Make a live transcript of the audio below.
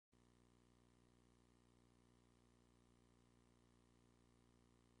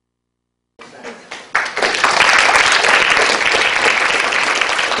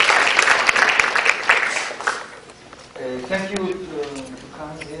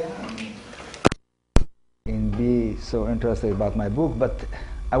in be so interested about my book, but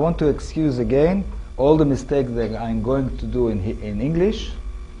I want to excuse again all the mistakes that I'm going to do in English.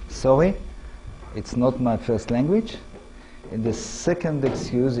 Sorry, it's not my first language. And the second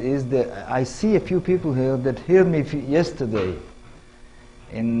excuse is that I see a few people here that heard me yesterday,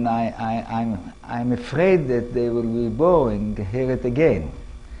 and I'm afraid that they will be boring to hear it again.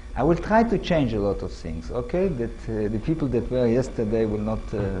 I will try to change a lot of things, okay? That the people that were yesterday will not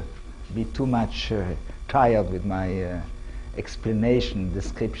be too much tired with my explanation,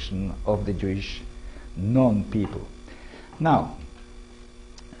 description of the Jewish non-people. Now,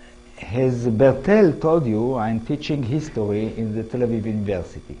 as Bertel told you, I'm teaching history in the Tel Aviv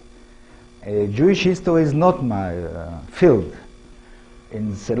University. Jewish history is not my field.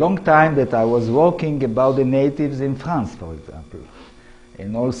 It's a long time that I was working about the natives in France, for example,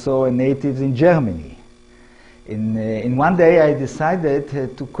 and also natives in Germany. In one day I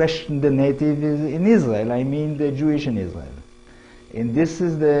decided to question the natives in Israel, I mean the Jewish in Israel. And this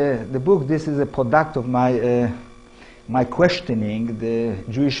is the book, this is a product of my questioning the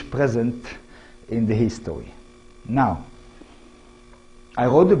Jewish present in the history. Now, I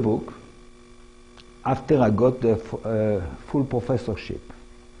wrote the book after I got the full professorship,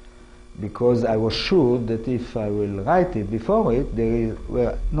 because I was sure that if I will write it before it, there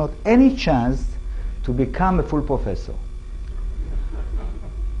were not any chance to become a full professor.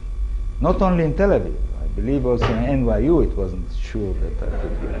 Not only in Tel Aviv, I believe also in NYU it wasn't sure that I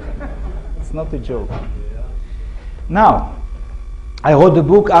could become. It's not a joke. Now, I wrote the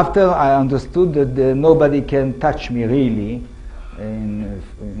book after I understood that nobody can touch me really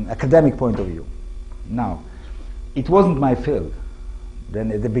in academic point of view. Now, it wasn't my field.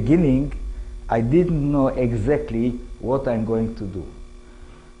 Then at the beginning, I didn't know exactly what I'm going to do.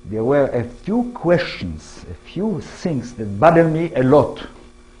 There were a few questions, a few things that bothered me a lot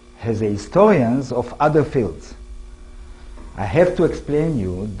as a historian of other fields. I have to explain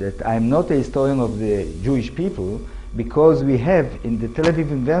you that I'm not a historian of the Jewish people, because we have in the Tel Aviv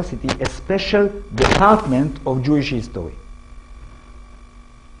University a special department of Jewish history.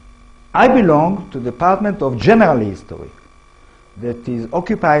 I belong to the department of general history that is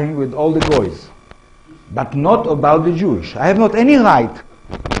occupying with all the goys, but not about the Jewish. I have not any right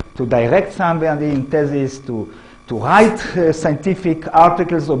to direct somebody in thesis, to write scientific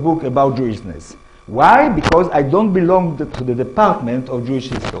articles or book about Jewishness. Why? Because I don't belong to the department of Jewish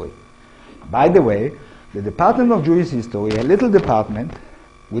history. By the way, the Department of Jewish History, a little department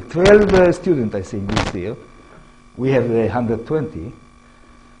with 12 students, I think, this year. We have 120.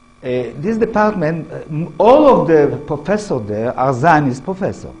 This department, all of the professors there are Zionist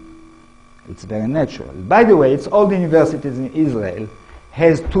professors. It's very natural. By the way, it's all the universities in Israel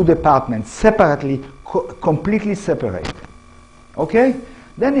has two departments separately, completely separate. Okay?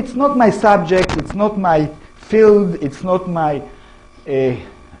 Then it's not my subject, it's not my field, it's not my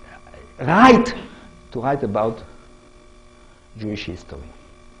right to write about Jewish history.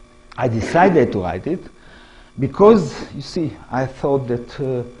 I decided to write it because, you see, I thought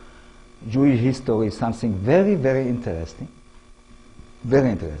that Jewish history is something very, very interesting.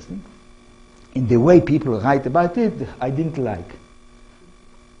 Very interesting. In the way people write about it, I didn't like.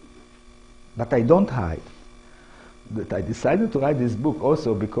 But I don't hide that I decided to write this book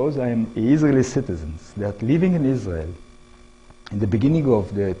also because I am an Israeli citizen that living in Israel in the beginning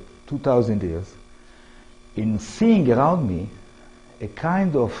of the 2000 years, in seeing around me a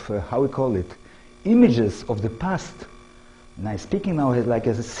kind of, how we call it, images of the past. And I'm speaking now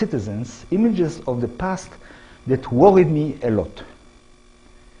as a citizen, images of the past that worried me a lot.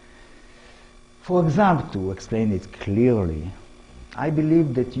 For example, to explain it clearly, I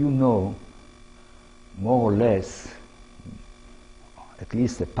believe that you know, more or less, at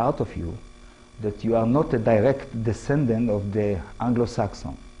least a part of you, that you are not a direct descendant of the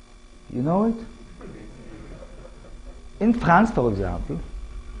Anglo-Saxon. You know it? In France, for example,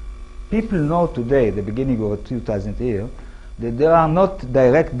 people know today, the beginning of 2000 year, that they are not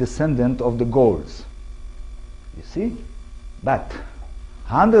direct descendants of the Gauls. You see? But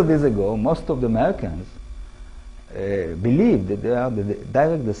 100 years ago, most of the Americans believed that they are the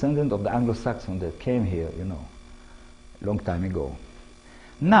direct descendants of the Anglo-Saxon that came here, you know, a long time ago.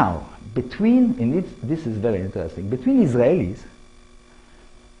 Now, this is very interesting, between Israelis,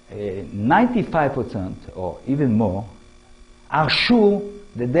 95% or even more are sure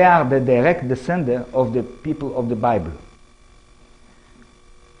that they are the direct descendant of the people of the Bible.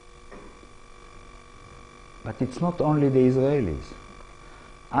 But it's not only the Israelis.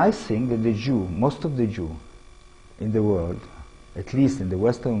 I think that the Jew, most of the Jews in the world, at least in the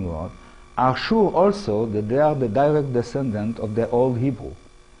Western world, are sure also that they are the direct descendant of the old Hebrew.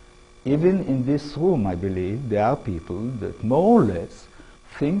 even in this room, I believe, there are people that more or less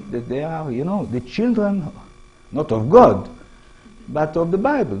think that they are, you know, the children, not of God, but of the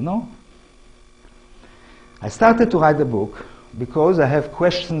Bible, no? I started to write a book because I have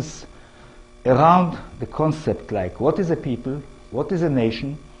questions around the concept like what is a people, what is a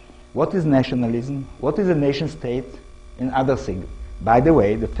nation, what is nationalism, what is a nation state, and other things. By the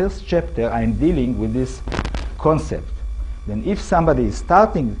way, the first chapter I'm dealing with this concept. Then if somebody is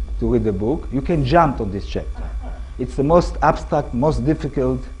starting to read the book, you can jump on this chapter. It's the most abstract, most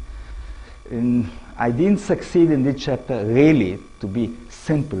difficult. And I didn't succeed in this chapter really to be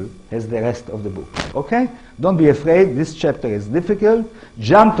simple as the rest of the book. Okay? Don't be afraid, this chapter is difficult.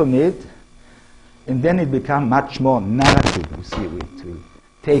 Jump on it, and then it becomes much more narrative. You see, it will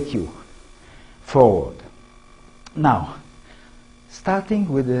take you forward. Now, starting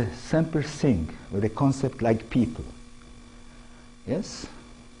with a simple thing, with a concept like people. Yes?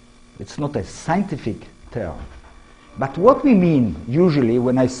 It's not a scientific term. But what we mean usually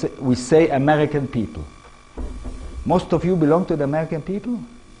when we say American people. Most of you belong to the American people?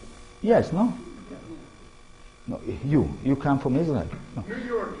 Yes, no? No, you come from Israel. No. New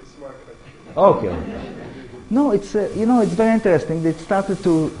York is my country. Okay. No, it's you know, it's very interesting.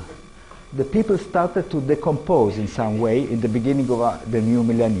 The people started to decompose in some way in the beginning of the new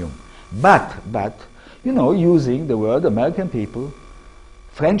millennium. But you know, using the word American people,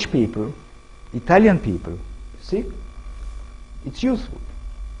 French people, Italian people. See? It's useful.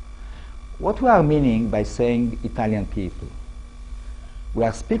 What we are meaning by saying Italian people? We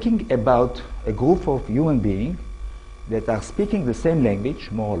are speaking about a group of human beings that are speaking the same language,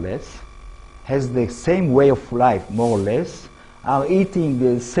 more or less, has the same way of life, more or less, are eating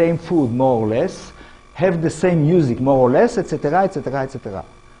the same food, more or less, have the same music, more or less, etc., etc., etc.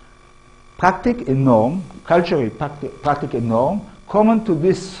 Practice a norm, culturally practice a norm, common to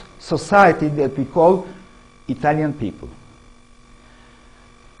this society that we call Italian people.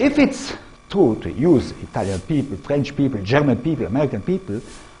 If it's true to use Italian people, French people, German people, American people,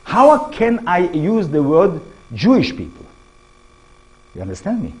 how can I use the word Jewish people? You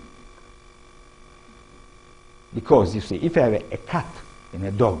understand me? Because, you see, if I have a cat and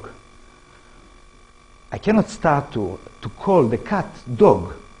a dog, I cannot start to call the cat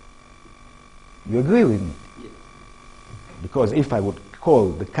dog. You agree with me? Yes. Because if I would call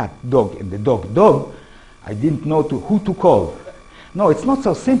the cat dog and the dog dog, I didn't know who to call. No, it's not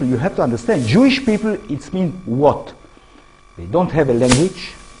so simple. You have to understand. Jewish people, it means what? They don't have a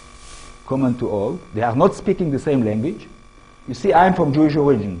language common to all. They are not speaking the same language. You see, I'm from Jewish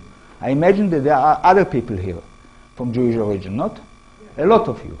origin. I imagine that there are other people here from Jewish origin, not? Yeah. A lot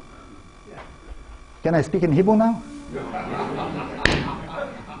of you. Yeah. Can I speak in Hebrew now?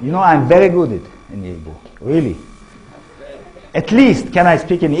 You know, I'm very good at in Hebrew, really. At least, can I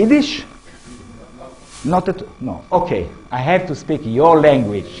speak in Yiddish? Not at, no. Okay, I have to speak your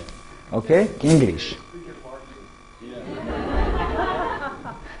language. Okay, English.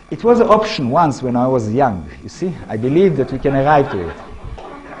 It was an option once when I was young. You see, I believe that we can arrive to it.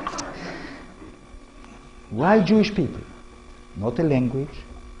 Why Jewish people? Not a language,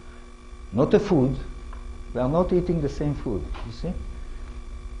 not a food. We are not eating the same food. You see.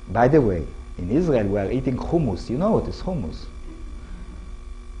 By the way, in Israel we are eating hummus. You know what is hummus?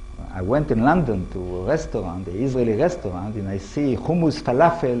 I went in London to a restaurant, an Israeli restaurant, and I see hummus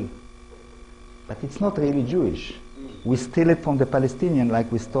falafel, but it's not really Jewish. We steal it from the Palestinian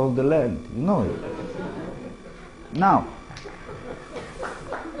like we stole the land. You know it. Now,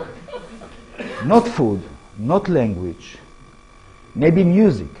 not food, not language, maybe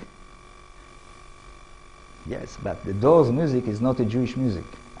music. Yes, but the Doors music is not a Jewish music.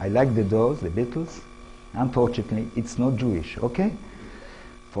 I like the Doors, the Beatles. Unfortunately, it's not Jewish, okay?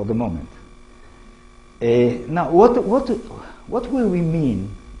 For the moment. Now, what will we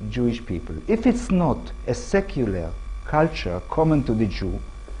mean, Jewish people? If it's not a secular culture common to the Jew,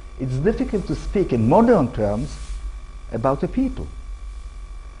 it's difficult to speak in modern terms about a people.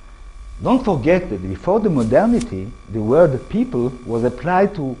 Don't forget that before the modernity, the word people was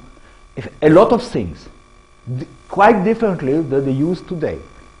applied to a lot of things, quite differently than they use today.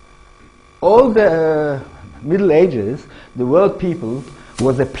 All the Middle Ages, the word people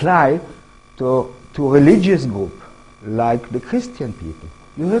was applied to a religious group, like the Christian people.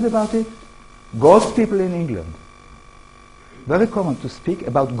 You heard about it? God's people in England. Very common to speak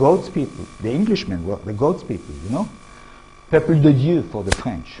about God's people. The Englishmen were the God's people, you know? Peuple de Dieu for the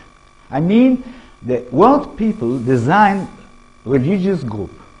French. I mean, the word people design religious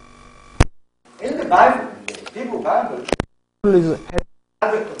group. In the Bible, the Hebrew Bible, has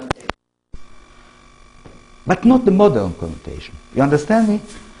other connotation, but not the modern connotation. You understand me?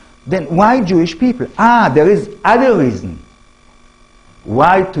 Then why Jewish people? There is other reason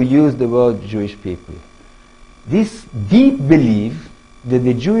why to use the word Jewish people. This deep belief that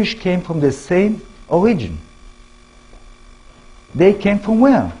the Jewish came from the same origin. They came from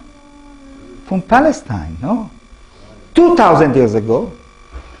where? From Palestine, no? 2,000 years ago,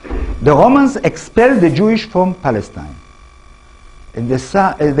 the Romans expelled the Jewish from Palestine. And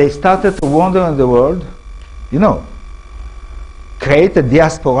they started to wander in the world, create a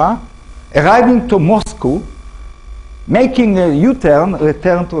diaspora, arriving to Moscow, making a U-turn,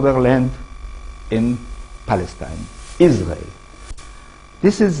 return to their land in Palestine, Israel.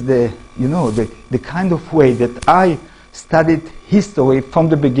 This is the kind of way that I studied history from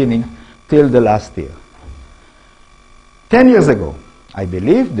the beginning till the last year. 10 years ago, I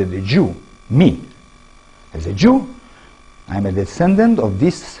believed that the Jew, me, as a Jew, I'm a descendant of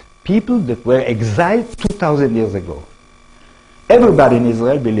these people that were exiled 2,000 years ago. Everybody in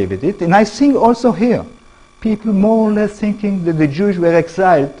Israel believed it, and I think also here, people more or less thinking that the Jews were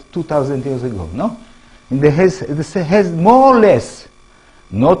exiled 2,000 years ago, no? And it has more or less,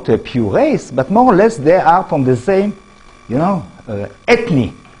 not a pure race, but more or less they are from the same,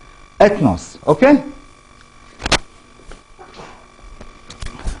 ethnos, okay?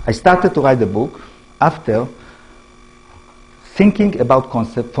 I started to write the book after thinking about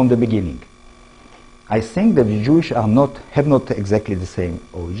concept from the beginning. I think that the Jewish have not exactly the same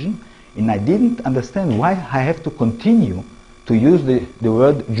origin, and I didn't understand why I have to continue to use the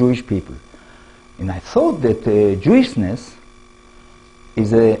word Jewish people. And I thought that Jewishness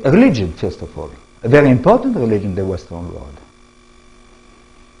is a religion, first of all, a very important religion in the Western world.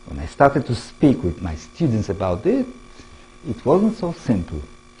 When I started to speak with my students about it, it wasn't so simple.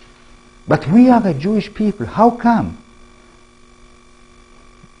 But we are a Jewish people. How come?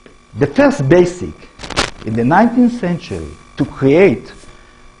 The first basic in the 19th century to create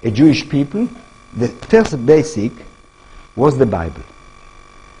a Jewish people, the first basic was the Bible.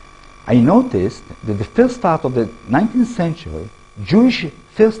 I noticed that the first part of the 19th century, Jewish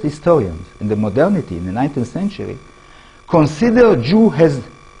first historians in the modernity in the 19th century consider Jew as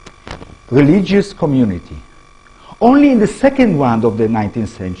religious community. Only in the second round of the 19th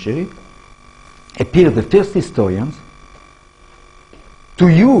century appeared the first historians to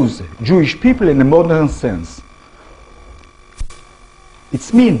use Jewish people in a modern sense.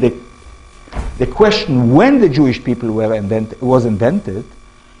 It means the question when the Jewish people was invented,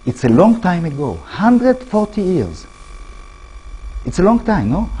 it's a long time ago, 140 years. It's a long time,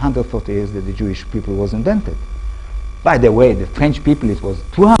 no? 140 years that the Jewish people was invented. By the way, the French people, it was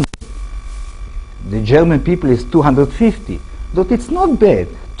 200. The German people is 250. But it's not bad,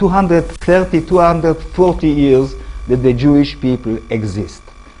 230, 240 years that the Jewish people exist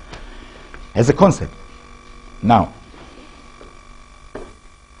as a concept. Now,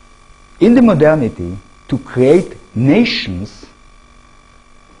 in the modernity, to create nations,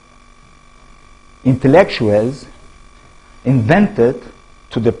 intellectuals invented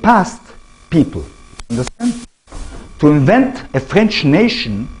to the past people. Understand? To invent a French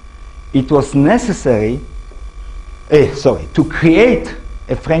nation, it was necessary, to create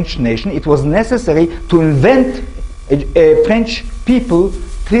a French nation, it was necessary to invent a French people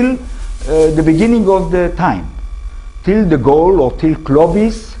till the beginning of the time, till de Gaulle or till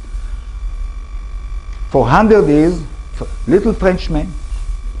Clovis. For 100 years, little Frenchmen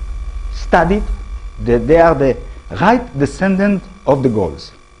studied that they are the right descendant of the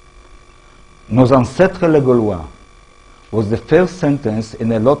Gauls. Nos ancêtres les Gaulois was the first sentence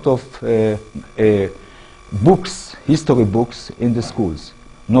in a lot of books, history books in the schools.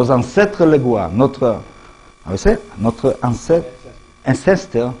 Nos ancêtres les Gaulois, notre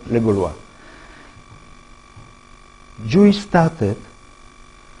ancestor les Gaulois. Jews started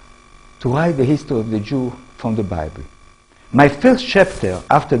to write the history of the Jew from the Bible. My first chapter,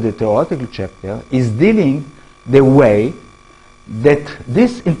 after the theoretical chapter, is dealing the way that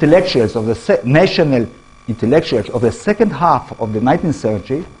these intellectuals of the national intellectuals of the second half of the 19th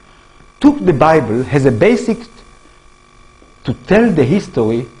century took the Bible as a basic to tell the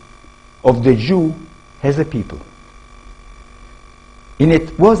history of the Jew as a people. And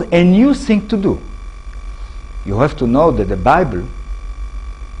it was a new thing to do. You have to know that the Bible,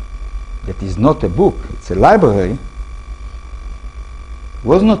 that is not a book, it's a library,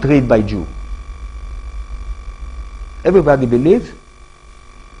 was not read by Jew. Everybody believes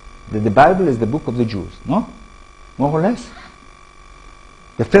that the Bible is the book of the Jews, no? More or less?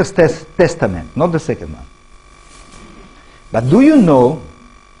 The first testament, not the second one. But do you know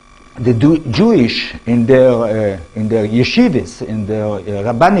the Jewish in their yeshivas, in their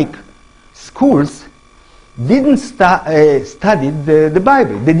rabbinic schools, didn't study the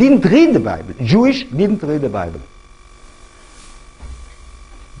Bible. They didn't read the Bible. Jewish didn't read the Bible.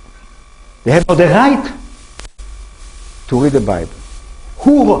 They had not the right to read the Bible.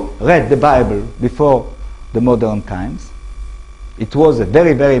 Who read the Bible before the modern times? It was a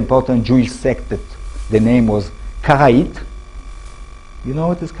very, very important Jewish sect that the name was Karaite. You know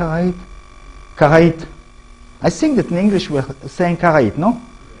what is Karaite? Karaite. I think that in English we're saying Karaite, no?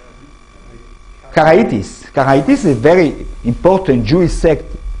 Karaitis. Karaitis is a very important Jewish sect.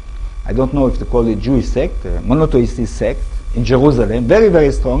 I don't know if they call it Jewish sect, a monotheistic sect in Jerusalem, very,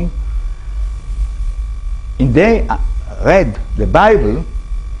 very strong. And they read the Bible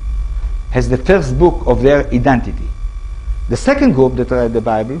as the first book of their identity. The second group that read the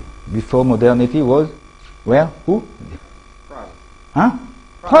Bible before modernity was, where? Who? Protestant. Huh?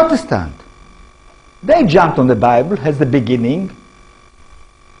 Protestant. They jumped on the Bible as the beginning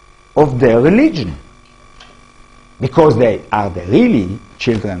of their religion, because they are the really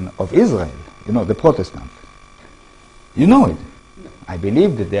children of Israel, you know, the Protestant. You know it. I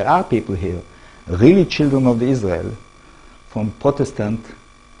believe that there are people here, really children of Israel, from Protestant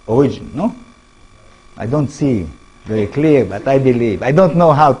origin, no? I don't see very clear, but I believe. I don't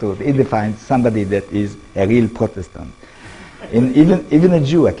know how to define somebody that is a real Protestant. Even a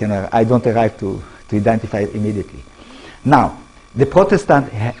Jew, I don't arrive to identify it immediately. Now, the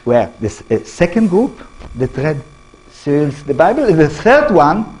Protestants were the second group that read seriously the Bible, and the third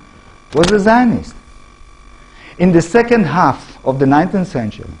one was the Zionists. In the second half of the 19th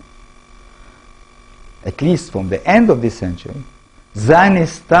century, at least from the end of this century,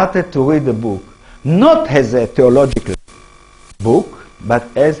 Zionists started to read the book not as a theological book, but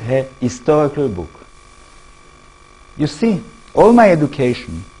as a historical book. You see, all my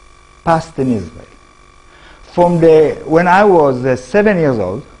education passed in Israel. When I was 7 years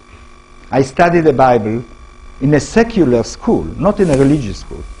old, I studied the Bible in a secular school, not in a religious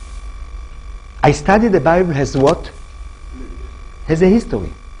school. I studied the Bible as what? As a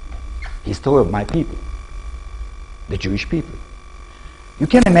history. History of my people, the Jewish people. You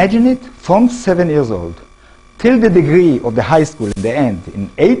can imagine it, from 7 years old till the degree of the high school in the end,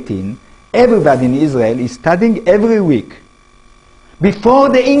 in 18, everybody in Israel is studying every week, before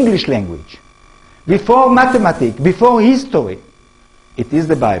the English language, before mathematics, before history. It is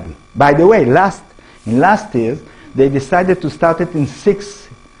the Bible. By the way, in last years, they decided to start it in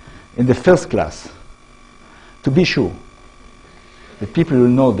the first class, to be sure that people will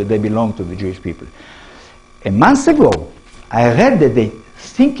know that they belong to the Jewish people. A month ago, I read that they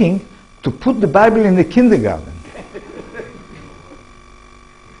thinking to put the Bible in the kindergarten.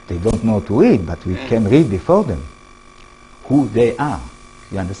 They don't know to read, but we can read before them who they are.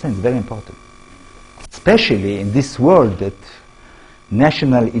 You understand? It's very important. Especially in this world that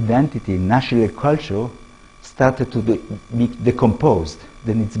national identity, national culture started to be decomposed.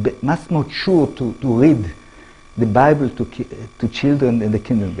 Then it's much more sure to read the Bible to children in the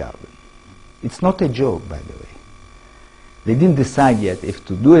kindergarten. It's not a joke, by the way. They didn't decide yet if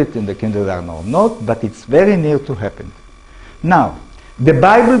to do it in the kindergarten or not, but it's very near to happen. Now, the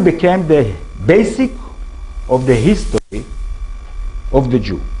Bible became the basic of the history of the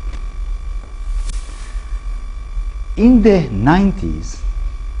Jew. In the 90s,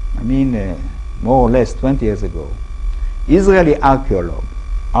 I mean more or less 20 years ago, Israeli archaeologist.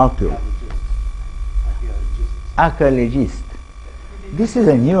 This is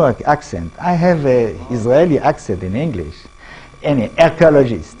a New York accent. I have an Israeli accent in English. Any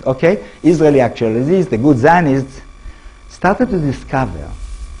archaeologist, okay? Israeli archaeologists, the good Zionists, started to discover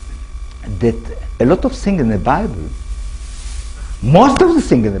that a lot of things in the Bible, most of the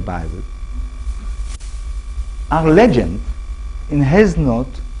things in the Bible, are legend and has not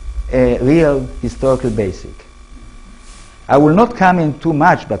a real historical basic. I will not come in too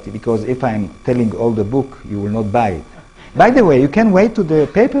much, but because if I'm telling all the book, you will not buy it. By the way, you can wait to the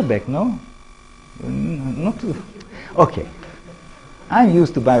paperback, no? Not to, okay. I'm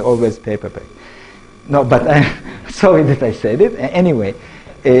used to buy always paperback. No, but I'm sorry that I said it. Anyway,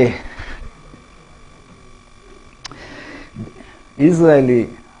 Israeli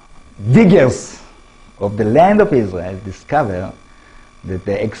diggers of the land of Israel discover that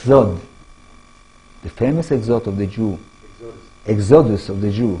the exodus, the famous exodus of the Jew, exodus of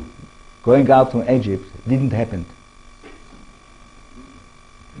the Jew, going out from Egypt, didn't happen.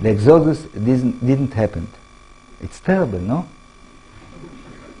 The exodus didn't happen. It's terrible, no?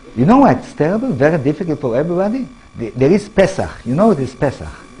 You know why it's terrible? Very difficult for everybody? There is Pesach. You know what is Pesach?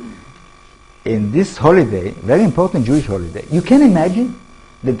 In this holiday, very important Jewish holiday, you can imagine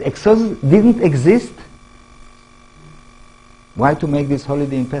that exodus didn't exist. Why to make this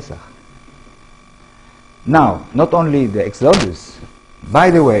holiday in Pesach? Now, not only the Exodus,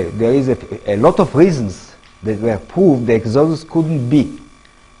 by the way, there is a lot of reasons that were proved the Exodus couldn't be.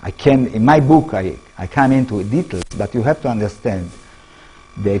 In my book, I come into details, but you have to understand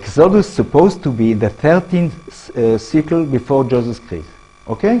the Exodus supposed to be the 13th cycle before Jesus Christ.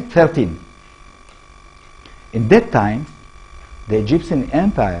 Okay? 13. In that time, the Egyptian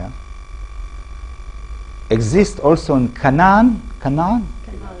Empire exists also in Canaan.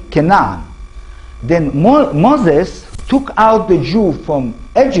 Then Moses took out the Jew from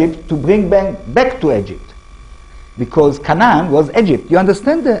Egypt to bring back to Egypt. Because Canaan was Egypt. You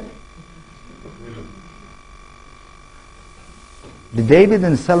understand that? The David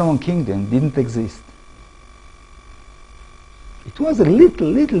and Solomon kingdom didn't exist. It was a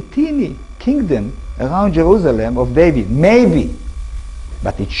little teeny kingdom around Jerusalem of David, maybe.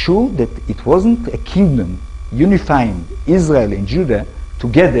 But it's sure that it wasn't a kingdom unifying Israel and Judah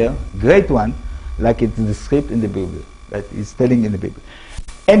together, great one, like it's described in the Bible, that is telling in the Bible.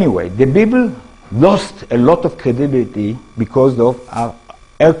 Anyway, the Bible lost a lot of credibility because of our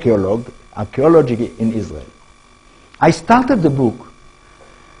archaeology in Israel. I started the book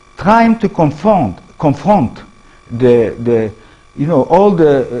trying to confront the all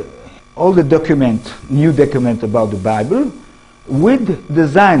the new document about the Bible with the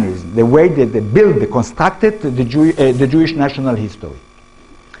Zionism, the way that they constructed the Jewish national history.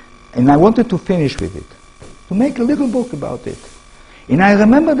 And I wanted to finish with it, to make a little book about it. And I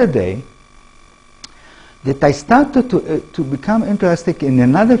remember the day that I started to become interested in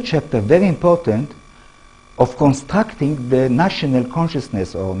another chapter, very important, of constructing the national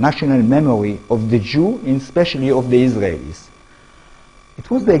consciousness or national memory of the Jew, and especially of the Israelis. It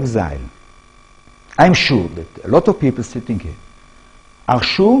was the exile. I'm sure that a lot of people sitting here are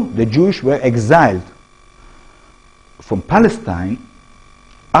sure the Jews were exiled from Palestine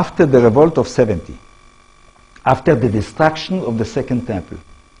after the revolt of 70, after the destruction of the Second Temple.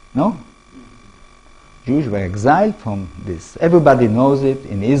 No? Jews were exiled from this. Everybody knows it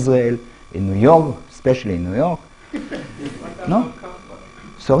in Israel, in New York, especially in New York. No?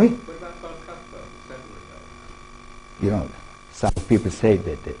 Sorry? You know, some people say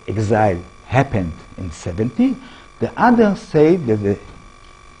that the exile happened in 70. The others say that the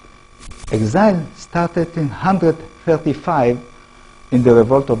exile started in 135 in the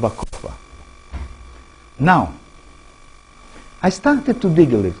revolt of Bar Kokhba. Now, I started to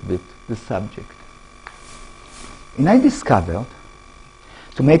dig a little bit the subject. And I discovered,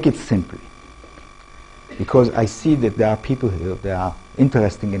 to make it simple, because I see that there are people here that are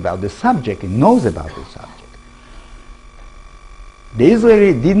interested about the subject and knows about the subject. The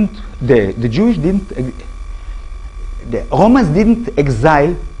Romans didn't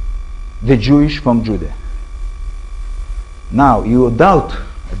exile the Jewish from Judah. Now, you doubt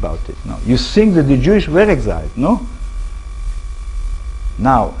about it. No, you think that the Jewish were exiled, no?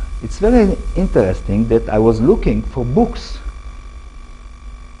 Now, it's very interesting that I was looking for books,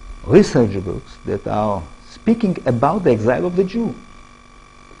 research books, that are speaking about the exile of the Jew.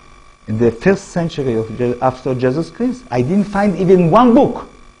 In the first century after Jesus Christ, I didn't find even one book.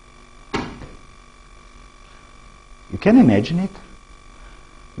 You can imagine it?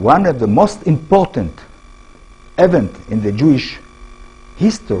 One of the most important events in the Jewish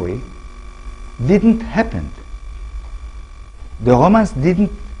history didn't happen. The Romans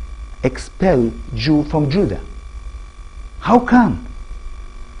didn't expel Jew from Judah. How come?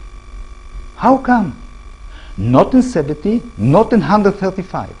 How come? Not in 70, not in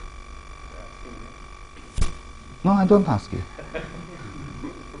 135. No, I don't ask you.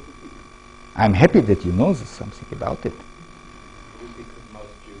 I'm happy that you know something about it. Because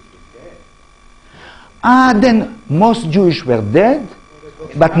most Jews were dead. Then most Jews were dead,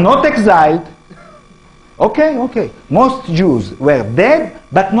 but not exiled. Okay. Most Jews were dead,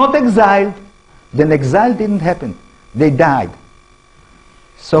 but not exiled. Then exile didn't happen. They died.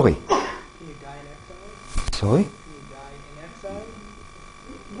 Sorry. Can you die in exile? Sorry? Can you die in exile?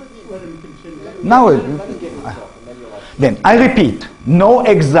 Let him continue. Now, then I repeat, no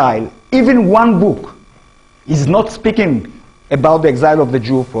exile, even one book, is not speaking about the exile of the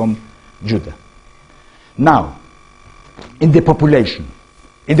Jew from Judah. Now, in the population,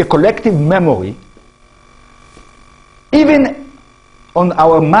 in the collective memory, even on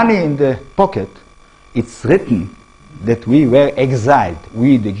our money in the pocket, it's written that we were exiled.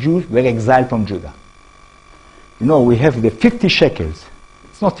 We, the Jews, were exiled from Judah. You know, we have the 50 shekels.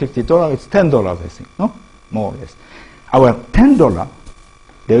 It's not $50, it's $10, I think, no? More or less. Our $10,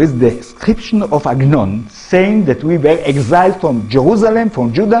 there is the inscription of Agnon saying that we were exiled from Jerusalem,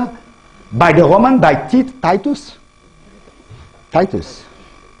 from Judah, by the Roman, by Titus.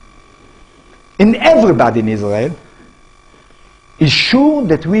 in everybody in Israel is sure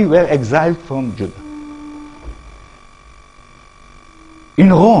that we were exiled from Judah. In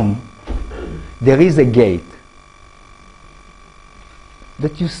Rome, there is a gate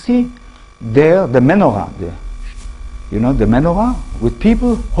that you see there, the menorah, you know, the menorah, with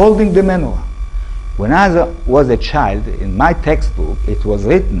people holding the menorah. When I was a child, in my textbook, it was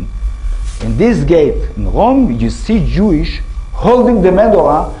written, in this gate in Rome, you see Jewish holding the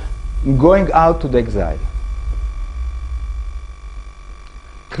menorah going out to the exile.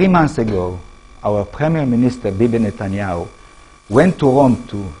 3 months ago, our Prime Minister, Bibi Netanyahu, went to Rome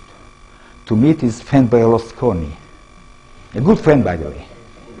to meet his friend Berlusconi, a good friend, by the way.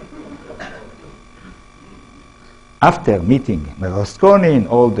 After meeting Berlusconi and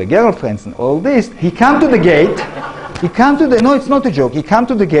all the girlfriends and all this, he came to the gate. No, it's not a joke. He came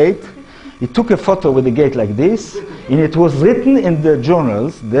to the gate. He took a photo with the gate like this, and it was written in the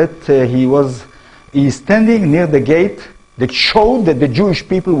journals that he is standing near the gate that showed that the Jewish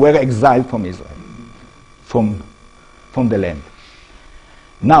people were exiled from Israel, from the land.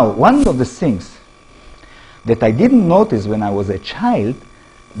 Now, one of the things that I didn't notice when I was a child,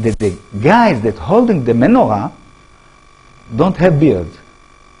 that the guys that holding the menorah don't have beards.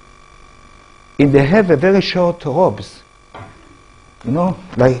 And they have a very short robes. You know,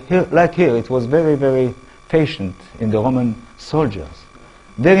 like here, it was very, very fashioned in the Roman soldiers.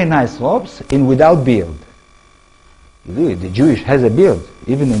 Very nice robes and without beard. The Jewish has a beard,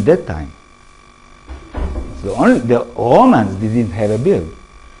 even in that time. So only the Romans didn't have a beard.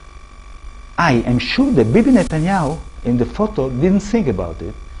 I am sure that Bibi Netanyahu in the photo didn't think about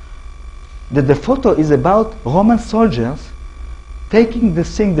it. That the photo is about Roman soldiers taking the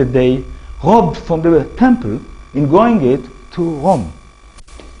thing that they robbed from the temple and going it to Rome.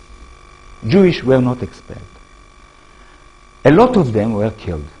 Jewish were not expelled. A lot of them were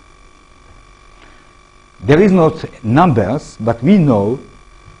killed. There is not numbers, but we know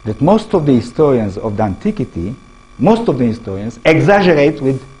that most of the historians of the antiquity, most of the historians exaggerate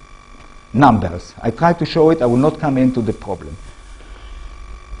with numbers. I try to show it, I will not come into the problem.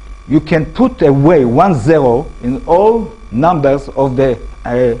 You can put away 1 0 in all numbers of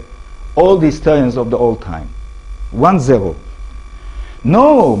all the historians of the old time. 1 0.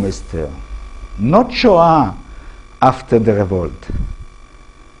 No, mister, not Shoah after the revolt.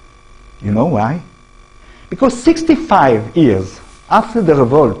 You know why? Because 65 years after the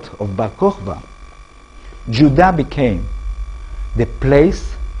revolt of Bar Kokhba, Judah became the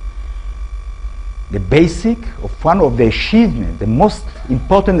place, the basic of one of the achievements, the most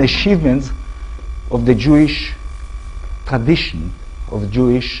important achievements of the Jewish tradition, of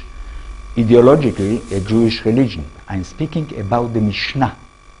Jewish, ideologically, a Jewish religion. I'm speaking about the Mishnah.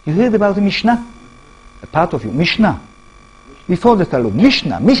 You heard about the Mishnah? A part of you, Mishnah. Before the Talmud,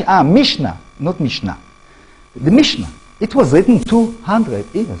 Mishnah, Mishnah, not Mishnah. The Mishnah. It was written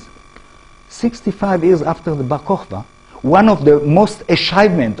 200 years. 65 years after the Bar Kokhba, one of the most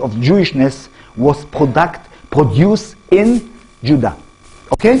achievement of Jewishness was produced in Judah.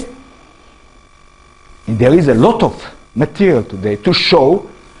 Okay? And there is a lot of material today to show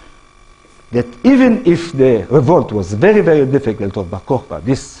that even if the revolt was very, very difficult of Bar Kokhba,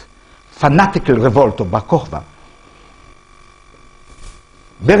 this fanatical revolt of Bar Kokhba,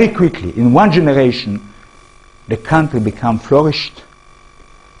 very quickly, in one generation, the country became flourished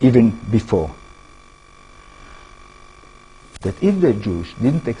even before. That if the Jews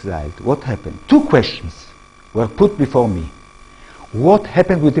didn't exile, what happened? 2 questions were put before me. What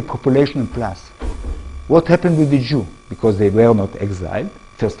happened with the population plus? What happened with the Jew? Because they were not exiled,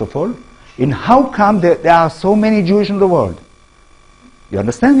 first of all. And how come there are so many Jews in the world? You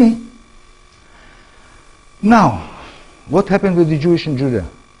understand me? Now, what happened with the Jewish in Judah?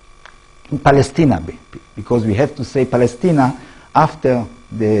 In Palestine, because we have to say Palestine after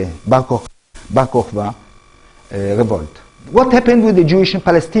the Bar Kokhba revolt. What happened with the Jewish in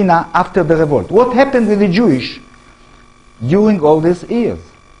Palestine after the revolt? What happened with the Jewish during all these years?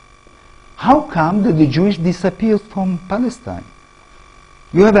 How come that the Jewish disappeared from Palestine?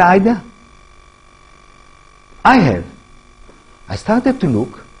 You have an idea? I have. I started to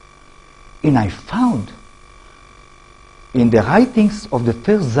look, and I found in the writings of the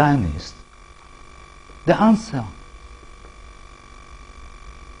first Zionists the answer.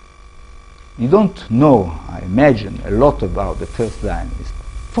 You don't know, I imagine, a lot about the first Zionists.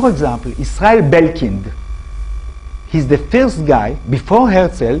 For example, Israel Belkind. He's the first guy, before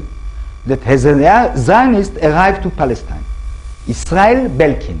Herzl, that has a Zionist arrived to Palestine. Israel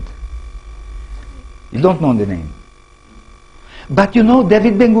Belkind. You don't know the name. But you know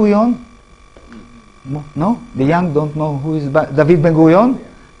David Ben-Gurion? No? The young don't know who is David Ben-Gurion?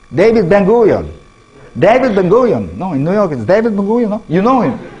 David Ben-Gurion. David Ben-Gurion. No, in New York it's David Ben-Gurion. No? You know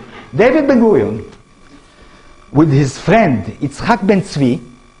him. David Ben-Gurion, with his friend Yitzhak Ben-Tzvi,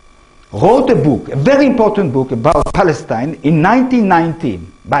 wrote a book, a very important book about Palestine in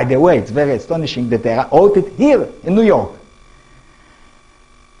 1919. By the way, it's very astonishing that they wrote it here in New York.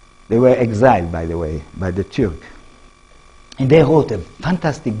 They were exiled, by the way, by the Turk. And they wrote a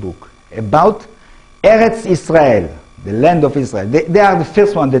fantastic book about Eretz Israel, the land of Israel. They are the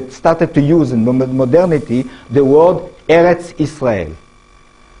first one that started to use in modernity the word Eretz Israel.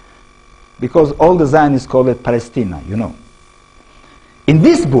 Because all the Zionists call it Palestina, you know. In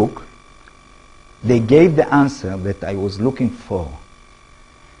this book, they gave the answer that I was looking for.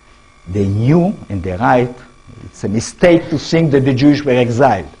 They knew, and they write, it's a mistake to think that the Jews were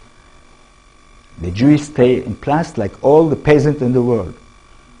exiled. The Jews stay in place like all the peasants in the world.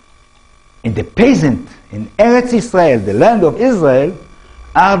 And the peasants in Eretz Israel, the land of Israel,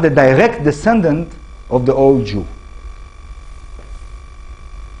 are the direct descendant of the old Jew.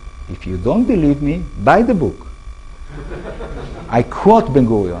 If you don't believe me, buy the book. I quote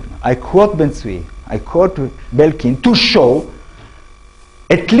Ben-Gurion, I quote Ben-Tzvi, I quote Belkin to show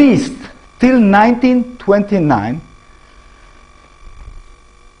at least till 1929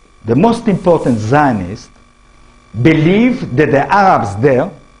 the most important Zionists believe that the Arabs there,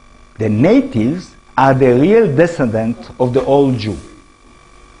 the natives, are the real descendants of the old Jew.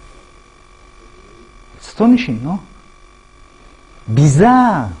 Astonishing, no?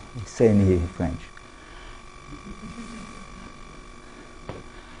 Bizarre, say in French.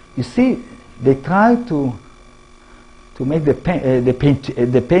 You see, they try to make the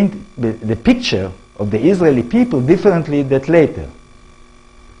picture of the Israeli people differently than later.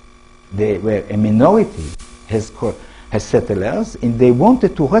 They were a minority as settlers, and they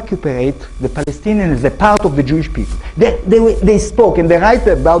wanted to recuperate the Palestinians as a part of the Jewish people. They spoke and they write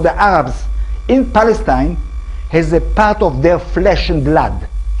about the Arabs in Palestine as a part of their flesh and blood.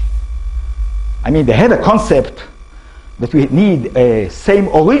 I mean, they had a concept that we need a same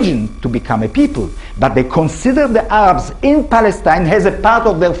origin to become a people, but they consider the Arabs in Palestine as a part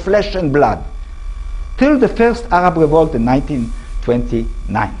of their flesh and blood. Till the first Arab revolt in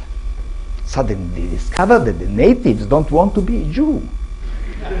 1929. Suddenly they discovered that the natives don't want to be a Jew.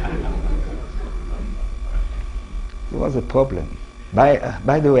 There was a problem.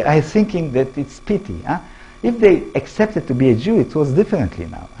 By the way, I'm thinking that it's pity. Huh? If they accepted to be a Jew, it was differently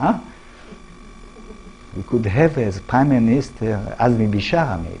now. Huh? We could have as Prime Minister Azmi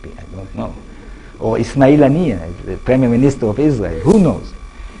Bishara, maybe, I don't know. Or Ismail Haniyeh, the Prime Minister of Israel, who knows?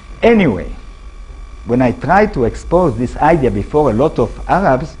 Anyway, when I tried to expose this idea before a lot of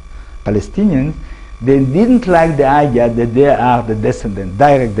Arabs, Palestinians, they didn't like the idea that they are the descendant,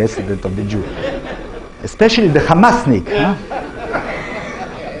 direct descendant of the Jew. Especially the Hamasnik. Huh?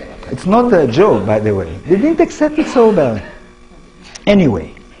 It's not a joke, by the way. They didn't accept it so well.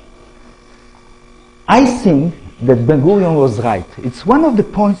 Anyway, I think that Ben-Gurion was right. It's one of the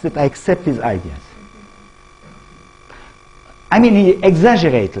points that I accept his ideas. I mean, he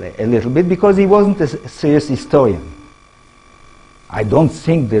exaggerated a little bit because he wasn't a serious historian. I don't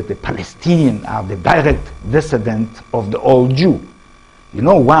think that the Palestinians are the direct descendant of the old Jew. You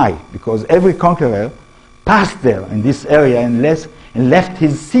know why? Because every conqueror passed there in this area and left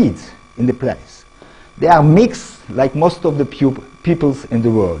his seeds in the place. They are mixed like most of the peoples in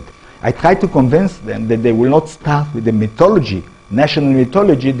the world. I try to convince them that they will not start with the mythology, national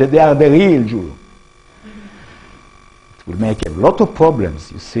mythology, that they are the real Jew. It will make a lot of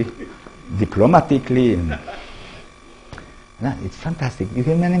problems, you see, diplomatically. And it's fantastic. You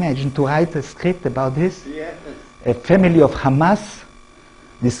can imagine to write a script about this? Yes. A family of Hamas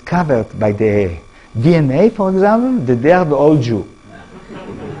discovered by the DNA, for example, that they are the old Jew.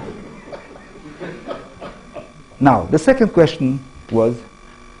 Now, the second question was,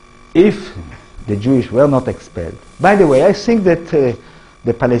 if the Jewish were not expelled. By the way, I think that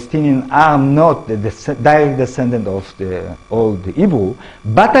the Palestinians are not the direct descendant of the old Hebrew,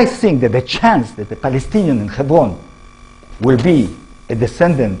 but I think that the chance that the Palestinian in Hebron will be a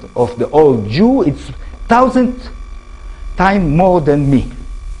descendant of the old Jew, it's 1,000 times more than me.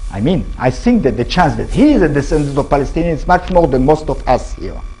 I mean, I think that the chance that he is a descendant of Palestinians is much more than most of us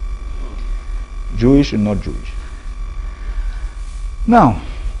here. Jewish and not Jewish. Now,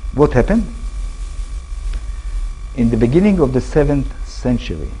 what happened? In the beginning of the 7th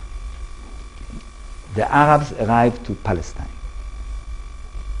century, the Arabs arrived to Palestine.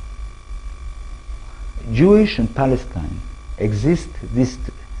 Jewish and Palestine exist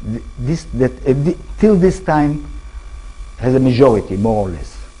till this time as a majority, more or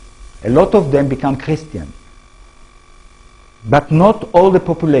less. A lot of them become Christian. but not all the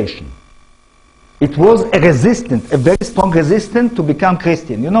population. It was a resistance, a very strong resistance to become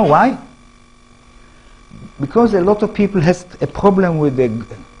Christian. You know why? Because a lot of people has a problem with the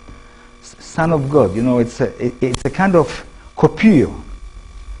Son of God. You know, it's a kind of coupure.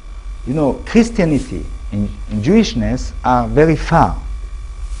 You know, Christianity and Jewishness are very far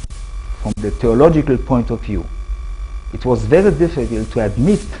from the theological point of view. It was very difficult to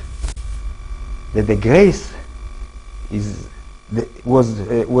admit that the grace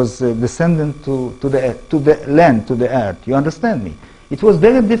was descendant to the land, to the earth. You understand me? It was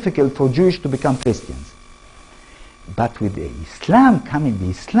very difficult for Jews to become Christians. But with the Islam, coming the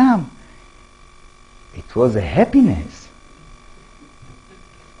Islam, it was a happiness.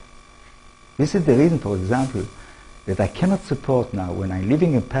 This is the reason, for example, that I cannot support now, when I'm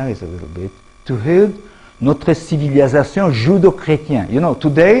living in Paris a little bit, to hear notre civilisation judo-chrétien. You know,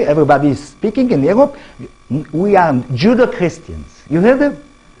 today everybody is speaking in Europe, we are Judo-Christians. You hear them?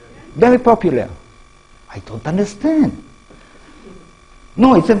 Very popular. I don't understand.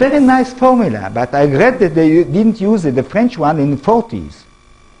 No, it's a very nice formula, but I read that they didn't use it, the French one, in the 40s.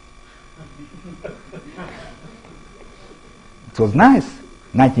 It was nice,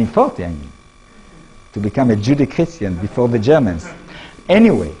 1940, I mean, to become a Judeo-Christian before the Germans.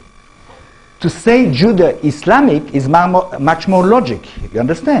 Anyway, to say Judo-Islamic is much more logic, you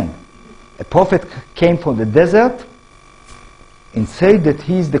understand? A prophet came from the desert and said that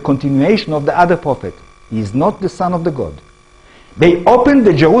he is the continuation of the other prophet. He is not the son of the God. They opened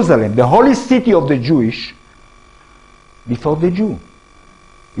the Jerusalem, the holy city of the Jewish, before the Jew.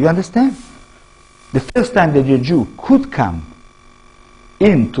 You understand? The first time that the Jew could come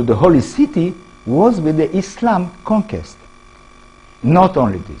into the holy city was with the Islam conquest. Not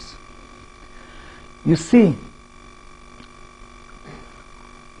only this. You see,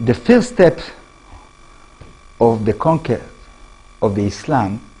 the first step of the conquest of the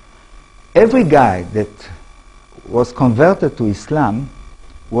Islam, every guy that was converted to Islam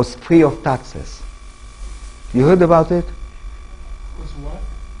was free of taxes. You heard about it? Was what?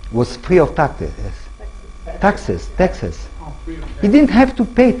 Was free of taxes. Taxes. Oh, free of He didn't have to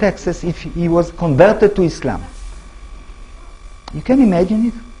pay taxes if he was converted to Islam. You can imagine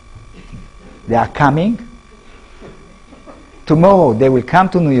it? They are coming. Tomorrow they will come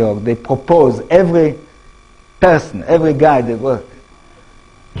to New York. They propose every person, every guy that was,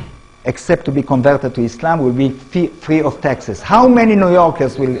 except to be converted to Islam, will be free of taxes. How many New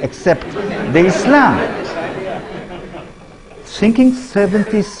Yorkers will accept the Islam? Thinking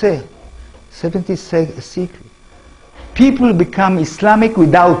 76. People become Islamic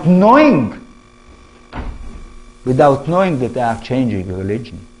without knowing that they are changing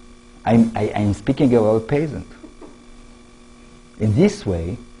religion. I'm speaking about a peasant. In this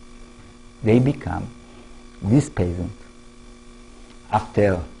way, they become this peasant.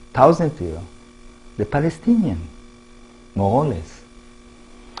 After 1,000 years, the Palestinian, more or less.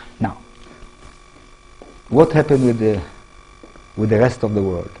 Now, what happened with the rest of the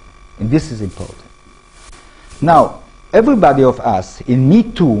world? And this is important. Now, everybody of us, in Me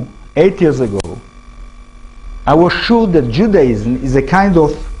Too, 8 years ago, I was sure that Judaism is a kind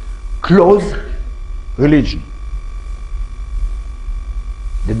of closed religion.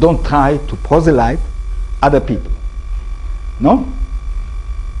 They don't try to proselyte other people. No?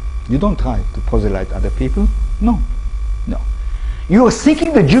 You don't try to proselyte other people? No. No. You are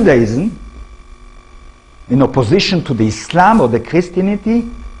seeking the Judaism in opposition to the Islam or the Christianity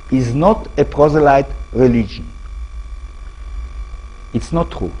is not a proselyte religion. It's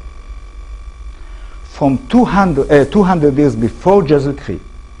not true. From 200 years before Jesus Christ,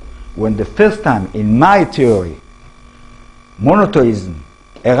 when the first time in my theory monotheism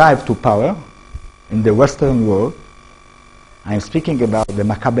arrived to power in the Western world, I'm speaking about the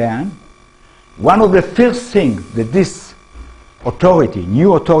Maccabean, one of the first things that this authority,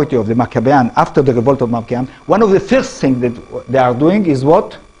 new authority of the Maccabean after the revolt of Maccabean, one of the first things that they are doing is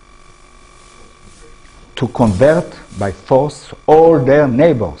what? To convert by force all their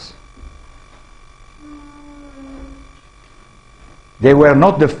neighbors. They were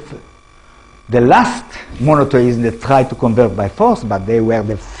not the last monotheism that tried to convert by force, but they were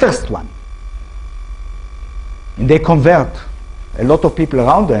the first one. And they convert a lot of people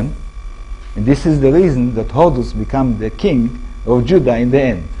around them, and this is the reason that Horus became the king of Judah in the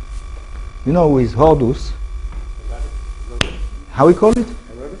end. You know who is Horus? How we call it?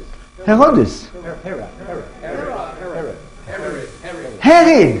 Herodes.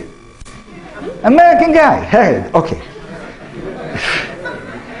 Herod. American guy. Herod. Okay.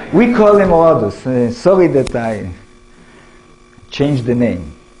 We call him Horus. Sorry that I changed the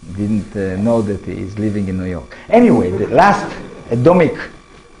name. didn't know that he is living in New York. Anyway, the last Edomic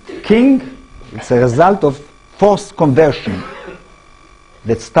king, it's a result of forced conversion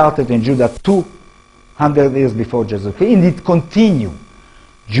that started in Judah 200 years before Jesus. And it continued.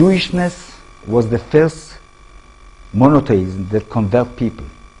 Jewishness was the first monotheism that convert people.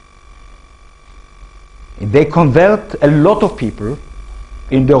 They convert a lot of people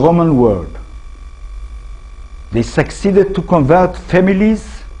in the Roman world. They succeeded to convert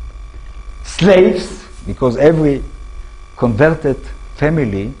families, slaves, because every converted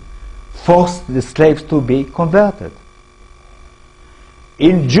family forced the slaves to be converted.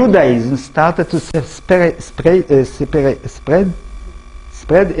 In Judaism started to spread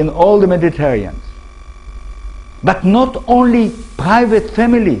in all the Mediterranean. But not only private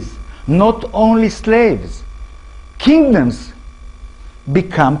families, not only slaves, kingdoms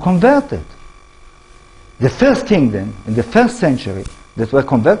become converted. The first kingdom in the first century that were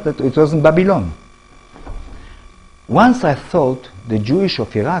converted, it was in Babylon. Once I thought the Jewish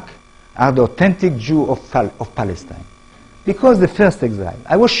of Iraq are the authentic Jew of Palestine, because the first exile.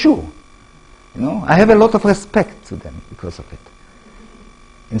 I was sure. I have a lot of respect to them because of it.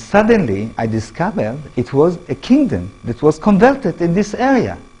 And suddenly I discovered it was a kingdom that was converted in this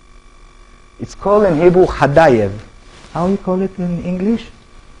area. It's called in Hebrew Hadayev. How you call it in English?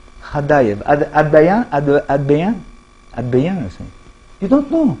 Hadayev. Adbayan, I think. You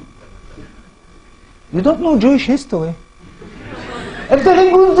don't know. You don't know Jewish history. A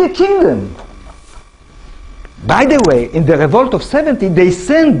very good kingdom. By the way, in the revolt of 70, they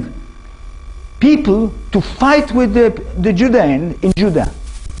sent people to fight with the Judean in Judah.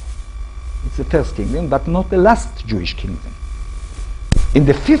 It's the first kingdom, but not the last Jewish kingdom. In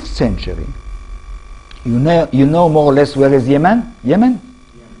the 5th century, you know more or less where is Yemen? Yemen?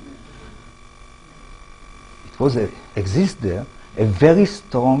 It exists there a very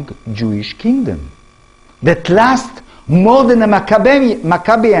strong Jewish kingdom that lasts more than a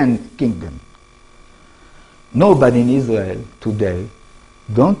Maccabean kingdom. Nobody in Israel today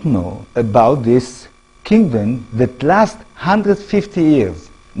don't know about this kingdom that lasts 150 years,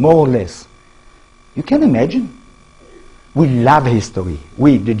 more or less. You can imagine? We love history.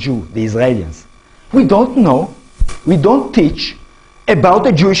 We, the Jew, the Israelis. We don't know, we don't teach about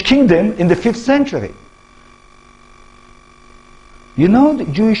the Jewish kingdom in the 5th century. You know the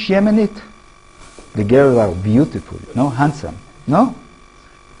Jewish Yemenite? The girls are beautiful, no? Handsome, no?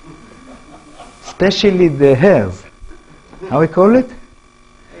 Especially the hairs. How we call it?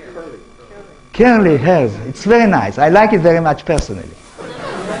 Curly hairs. It's very nice. I like it very much personally.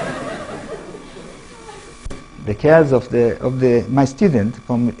 The curls of my student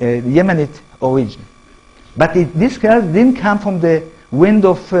from Yemenite origin. But these curls didn't come from the wind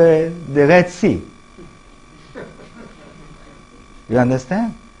of the Red Sea. You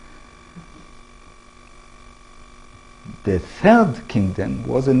understand? The third kingdom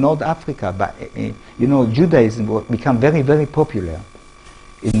was in North Africa. But, Judaism became very, very popular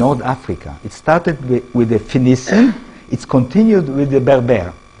in North Africa. It started with the Phoenician. It's continued with the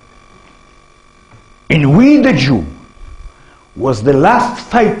Berber. And we, the Jew, was the last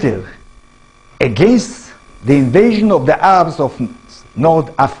fighter against the invasion of the Arabs of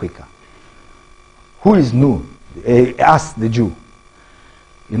North Africa. Who is new? Us, the Jew.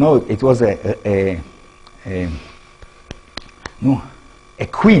 It was a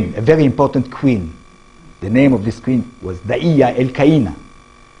queen, a very important queen. The name of this queen was Da'iyya el-Kaina.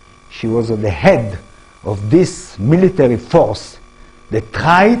 She was the head of this military force that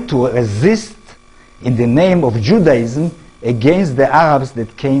tried to resist in the name of Judaism against the Arabs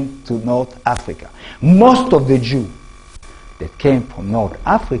that came to North Africa. Most of the Jews that came from North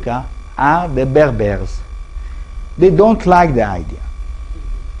Africa are the Berbers. They don't like the idea.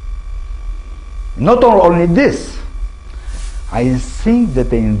 Not only this, I think that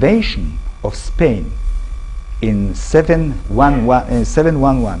the invasion of Spain in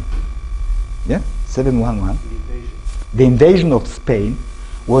 711, the invasion of Spain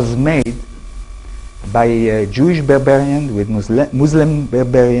was made by a Jewish barbarian with Muslim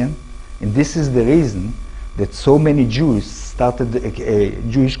barbarian, and this is the reason that so many Jews started,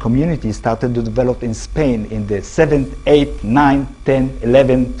 Jewish communities started to develop in Spain in the 7th, 8th, 9th, 10th,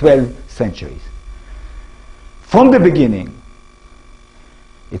 11th, 12th centuries. From the beginning,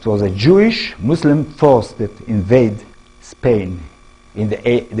 it was a Jewish Muslim force that invaded Spain in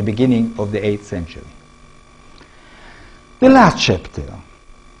the beginning of the 8th century. The last chapter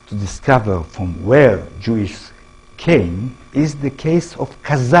to discover from where Jews came is the case of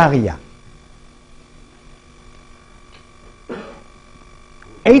Khazaria.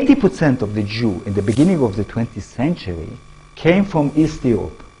 80% of the Jews in the beginning of the 20th century came from East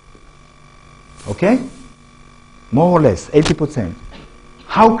Europe. Okay? More or less, 80%.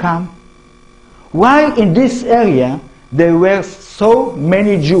 How come? Why in this area there were so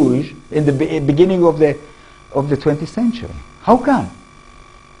many Jews in the beginning of the 20th century? How come?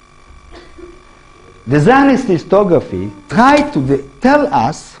 The Zionist historiography tried to tell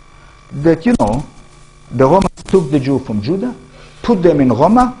us that, you know, the Romans took the Jew from Judah, put them in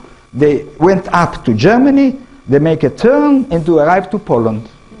Roma, they went up to Germany, they make a turn and to arrive to Poland.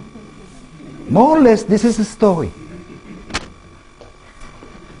 More or less, this is the story.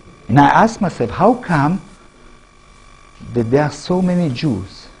 And I asked myself, how come that there are so many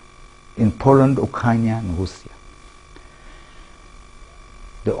Jews in Poland, Ukraine, and Russia?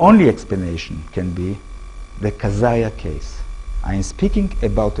 The only explanation can be the Khazaria case. I am speaking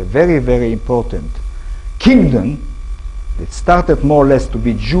about a very, very important kingdom that started more or less to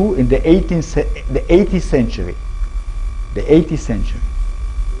be Jew in the 80th century. The 80th century.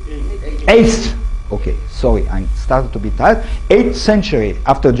 8th. Okay, sorry, I started to be tired. 8th century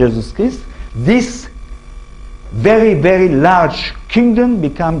after Jesus Christ, this very, very large kingdom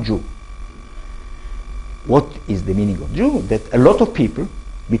became Jew. What is the meaning of Jew? That a lot of people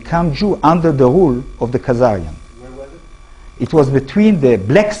become Jew under the rule of the Khazarian. Where was it? It was between the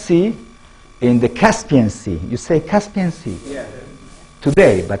Black Sea and the Caspian Sea. You say Caspian Sea? Yeah.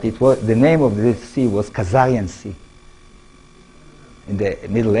 Today, but it was the name of this sea was Khazarian Sea. In the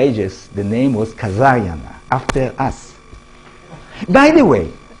Middle Ages, the name was Khazarian, after us. By the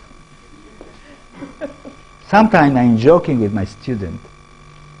way, sometimes I'm joking with my student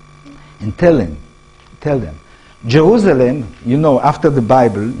and tell them, Jerusalem, you know, after the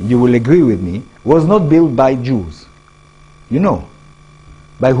Bible, you will agree with me, was not built by Jews. You know.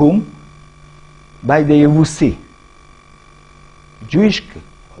 By whom? By the Yevusi. Jewish,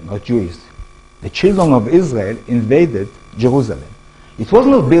 not Jews, the children of Israel invaded Jerusalem. It was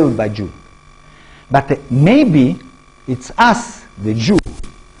not built by Jews. But maybe it's us, the Jew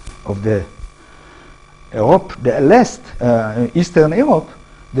of the Europe, the Eastern Europe,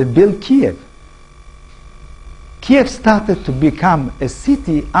 that built Kiev. Kiev started to become a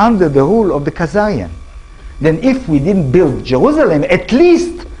city under the rule of the Khazarian. Then if we didn't build Jerusalem, at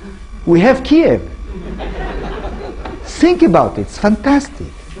least we have Kiev. Think about it, it's fantastic.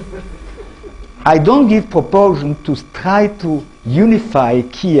 I don't give proportion to try to unify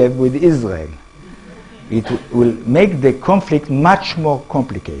Kiev with Israel. It will make the conflict much more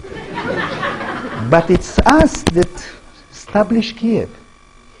complicated. But it's us that established Kiev.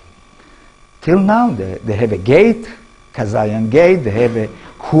 Till now, they have a gate, Khazarian gate, they have a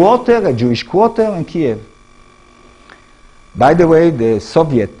quarter, a Jewish quarter in Kiev. By the way, the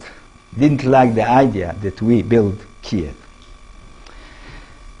Soviet didn't like the idea that we build Kiev.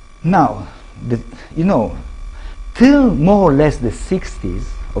 Now, you know, till more or less the 60s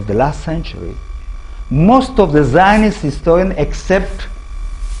of the last century, most of the Zionist historians accept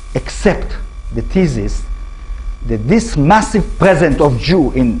the thesis that this massive presence of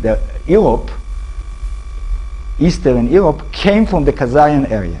Jew in Europe, Eastern Europe, came from the Khazarian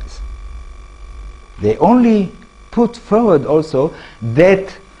areas. They only put forward also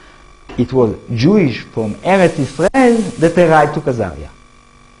that it was Jewish from Eretz Israel that arrived to Khazaria.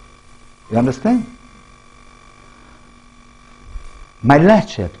 You understand? My last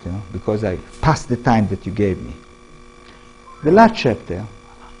chapter, because I passed the time that you gave me, the last chapter,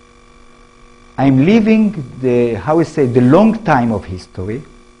 I'm leaving the, how we say, the long time of history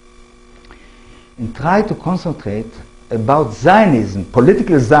and try to concentrate about Zionism,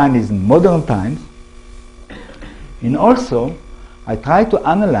 political Zionism, modern times, and also I try to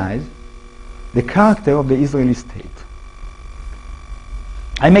analyze the character of the Israeli state.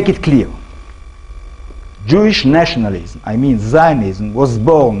 I make it clear. Jewish nationalism, I mean Zionism, was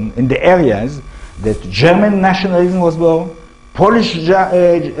born in the areas that German nationalism was born, Polish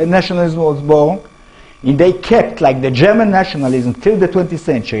nationalism was born, and they kept like the German nationalism till the 20th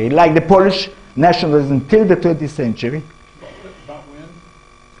century, like the Polish nationalism till the 20th century. About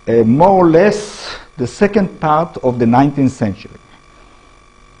when? More or less the second part of the 19th century.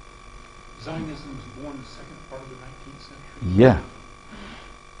 Zionism was born in the second part of the 19th century? Yeah.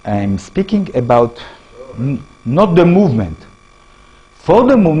 I'm speaking about not the movement. For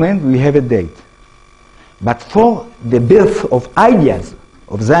the movement we have a date. But for the birth of ideas,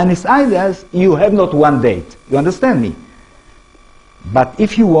 of Zionist ideas, you have not one date. You understand me? But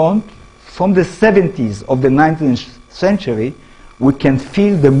if you want, from the 70s of the 19th century, we can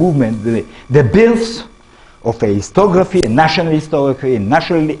feel the movement, the birth of a historiography, a national historiography, and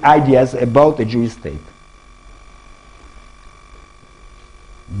national ideas about a Jewish state.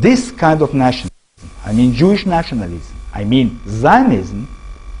 This kind of nationalism, I mean Jewish nationalism, I mean Zionism,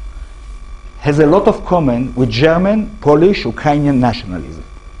 has a lot of common with German, Polish, Ukrainian nationalism.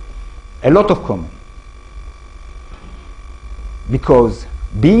 A lot of common. Because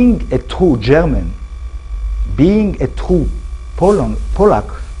being a true German, being a true Polish,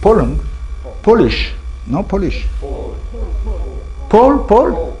 no Polish. Paul.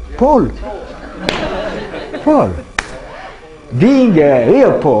 Being a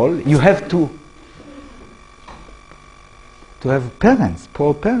real Pole, you have to have parents,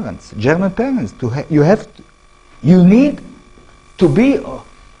 Pole parents, German parents. You need to be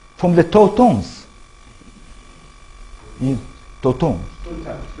from the Teutons. Teuton.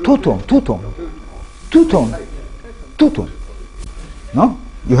 No?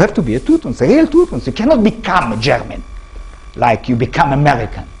 You have to be a Teuton, a real Teuton. You cannot become a German like you become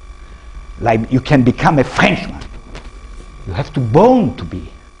American, like you can become a Frenchman. You have to born to be.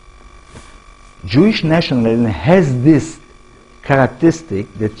 Jewish nationalism has this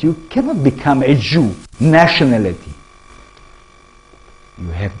characteristic that you cannot become a Jew, nationality. You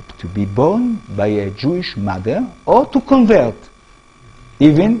have to be born by a Jewish mother or to convert,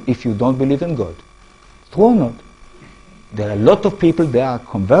 even if you don't believe in God. True or not? There are a lot of people that are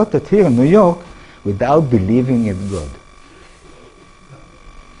converted here in New York without believing in God.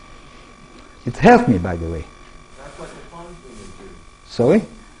 It hurt me, by the way. That's what defines being a Jew. Sorry?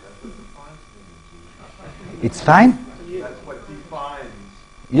 That's what defines being a Jew. It's fine? That's what defines.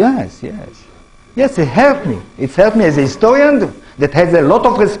 Yes, yes. Yes, it hurt me. It hurt me as a historian that has a lot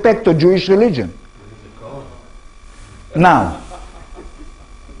of respect to Jewish religion. Now,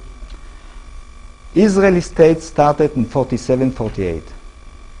 Israeli state started in 47, 48.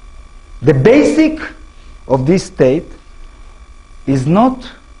 The basic of this state is not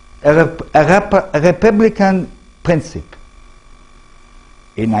a republican principle.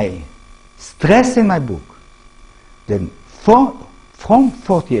 And I stress in my book that from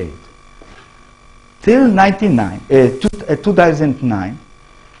 48 till 2009,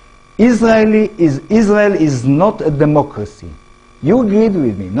 Israel is not a democracy. You agreed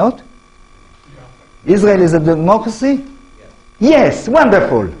with me, not? Yeah. Israel is a democracy? Yes,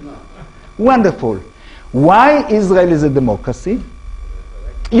 wonderful. Wonderful. Why Israel is a democracy?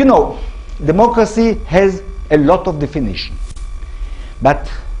 You know, democracy has a lot of definition. But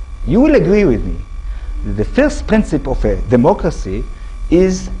you will agree with me that the first principle of a democracy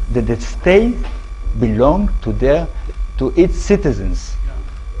is that the state belongs to its citizens.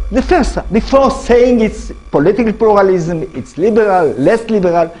 The first, before saying it's political pluralism, it's liberal, less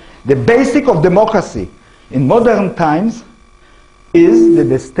liberal, the basic of democracy in modern times is that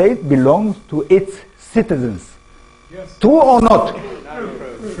the state belongs to its citizens. Yes. True or not?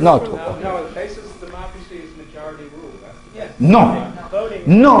 Not true. No, the basis of democracy is majority rule. Yes. No.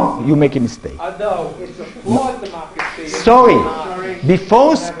 No, you make a mistake. No, it's a flawed democracy. Sorry.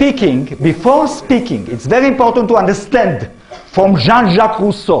 Before speaking, it's very important to understand from Jean-Jacques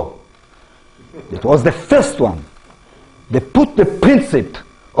Rousseau. It was the first one. They put the principle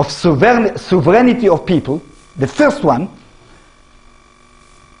of sovereignty of people, the first one,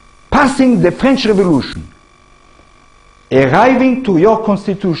 passing the French Revolution, arriving to your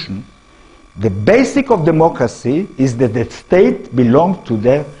constitution. The basic of democracy is that the state belongs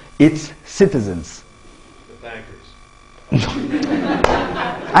to its citizens. The bankers.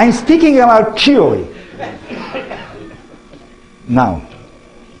 I'm speaking about theory. Now,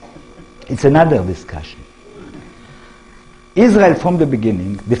 it's another discussion. Israel, from the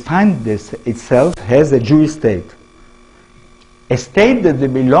beginning, defined itself as a Jewish state. A state that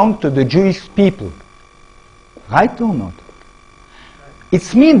belongs to the Jewish people. Right or not?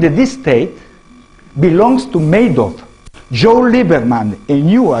 It means that this state belongs to Madoff, Joe Lieberman, and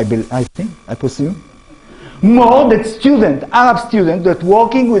you, I presume, more than Arab students that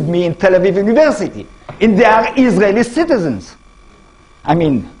working with me in Tel Aviv University. And they are Israeli citizens. I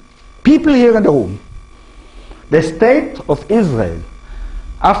mean, people here in the room, the state of Israel,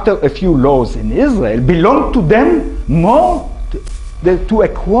 after a few laws in Israel, belong to them more to a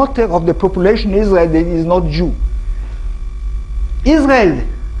quarter of the population in Israel that is not Jew. Israel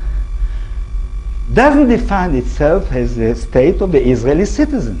doesn't define itself as the state of the Israeli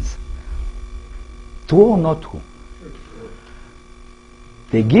citizens. True or not true?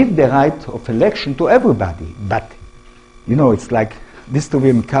 They give the right of election to everybody, but you know, it's like this to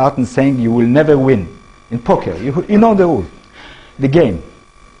be McCartan saying you will never win in poker. You know the rule, the game.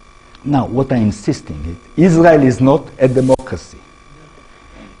 Now, what I'm insisting is Israel is not a democracy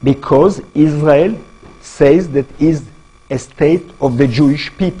because Israel says that is a state of the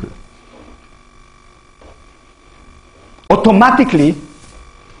Jewish people. Automatically,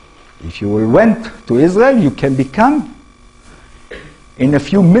 if you went to Israel, you can become, in a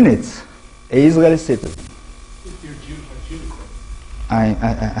few minutes, an Israeli citizen. If you're Jew,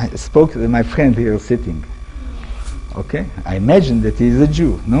 I spoke with my friend here sitting. Okay? I imagine that he is a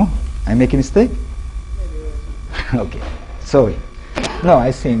Jew. No? I make a mistake? Okay. Sorry. No,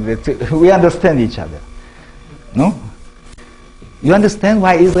 I think that we understand each other. No? You understand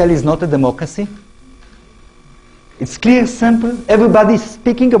why Israel is not a democracy? It's clear, simple. Everybody is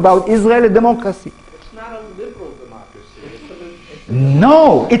speaking about Israel, a democracy. It's not a liberal democracy.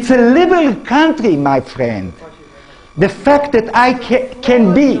 No, it's a liberal country, my friend. The fact that I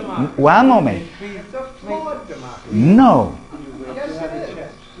can be... One moment. It's a flawed democracy. No. Yes, it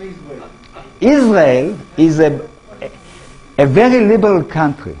is. Israel is a very liberal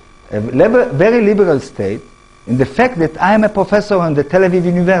country, very liberal state, in the fact that I am a professor on the Tel Aviv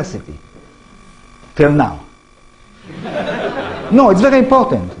University, till now. No, it's very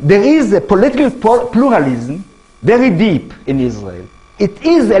important. There is a political pluralism very deep in Israel. It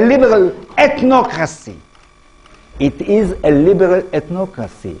is a liberal ethnocracy. It is a liberal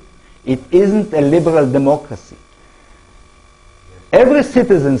ethnocracy. It isn't a liberal democracy. Every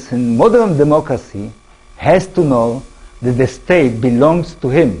citizen in modern democracy has to know that the state belongs to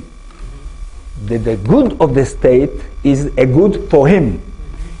him. That the good of the state is a good for him.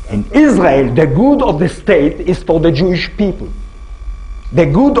 In Israel, the good of the state is for the Jewish people. The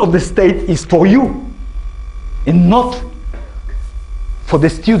good of the state is for you, and not for the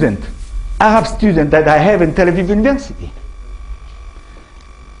student, Arab student that I have in Tel Aviv University.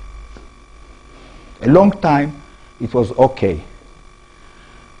 A long time, it was okay.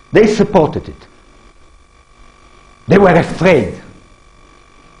 They supported it. They were afraid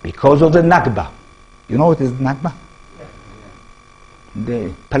because of the Nakba. You know what is Nakba?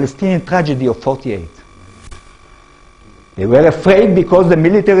 The Palestinian tragedy of 48. They were afraid because the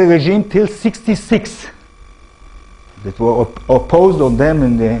military regime till 66 that were opposed on them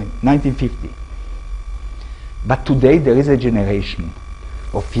in the 1950. But today there is a generation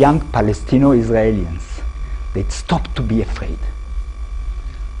of young Palestino-Israelis that stopped to be afraid.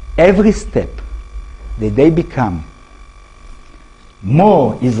 Every step that they become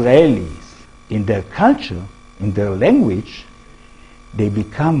more Israelis in their culture, in their language, they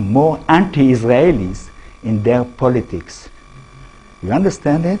become more anti-Israelis in their politics. You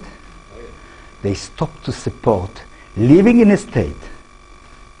understand it? They stop to support living in a state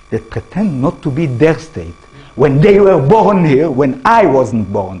that pretend not to be their state when they were born here, when I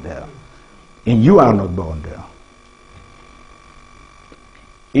wasn't born there, and you are not born there.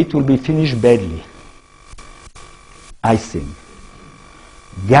 It will be finished badly, I think.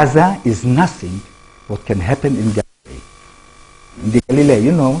 Gaza is nothing what can happen in Galilee. In the Galilee,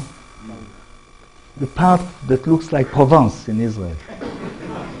 you know, the part that looks like Provence in Israel.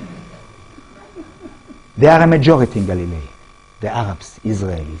 They are a majority in Galilee, the Arabs,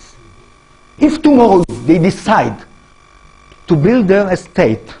 Israelis. If tomorrow they decide to build their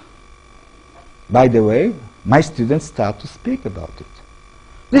estate, by the way, my students start to speak about it.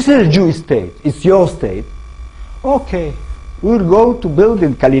 This is a Jewish state, it's your state. Okay, we'll go to build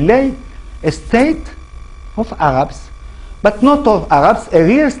in Galilee a state of Arabs, but not of Arabs, a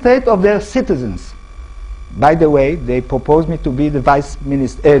real state of their citizens. By the way, they proposed me to be the vice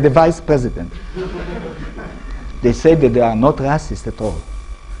president. They say that they are not racist at all.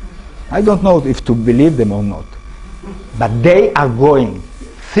 I don't know if to believe them or not. But they are going,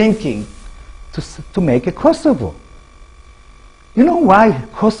 thinking to make a Kosovo. You know why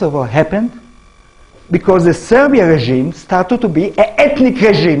Kosovo happened? Because the Serbia regime started to be an ethnic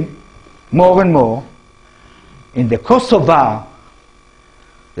regime, more and more. In the Kosovar,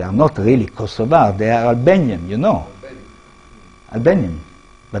 they are not really Kosovar, they are Albanian, you know. Albanian.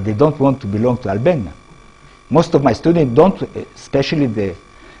 But they don't want to belong to Albania. Most of my students don't, especially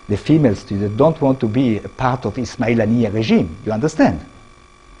the female students, don't want to be a part of Ismail Haniyeh regime. You understand?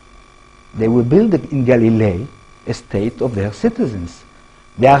 They will build in Galilee a state of their citizens.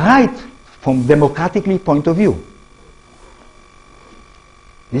 They are right from democratically point of view.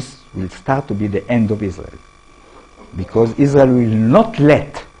 This will start to be the end of Israel. Because Israel will not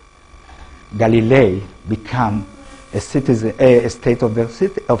let Galilee become a state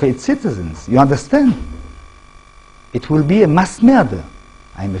of its citizens. You understand? It will be a mass murder.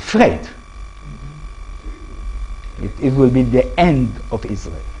 I'm afraid. It will be the end of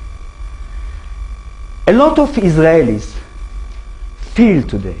Israel. A lot of Israelis feel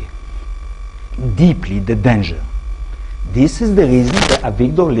today deeply the danger. This is the reason that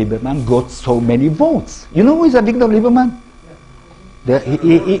Avigdor Lieberman got so many votes. You know who is Avigdor Lieberman?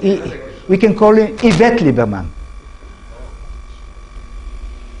 We can call him Yvette Lieberman.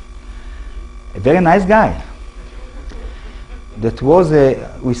 A very nice guy. that was a,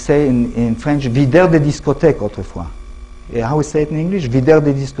 we say in French, videur de discothèque autrefois. How we say it in English? Videur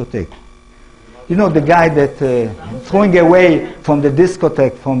de discothèque. You know, the guy that throwing away from the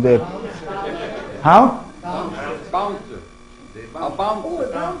discotheque, from the... How? Bouncer. A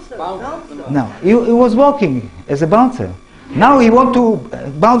bouncer. No, he was working as a bouncer. Now he want to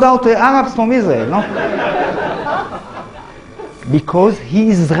bound out the Arabs from Israel, no? Because he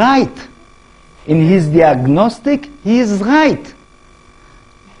is right. In his diagnostic, he is right.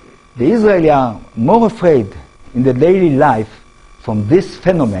 The Israelis are more afraid in the daily life from this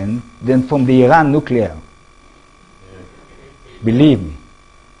phenomenon than from the Iran nuclear. Believe me.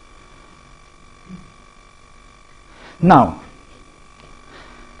 Now,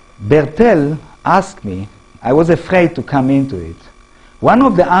 Bertel asked me, I was afraid to come into it. One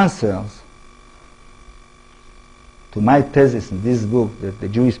of the answers to my thesis in this book, that the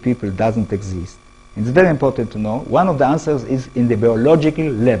Jewish people doesn't exist, it's very important to know, one of the answers is in the biological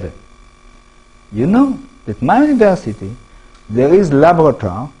level. You know that my university, there is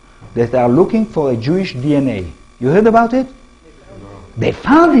laboratory that are looking for a Jewish DNA. You heard about it? No. They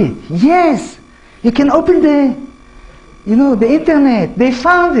found it, yes. You can open the, you know, the internet. They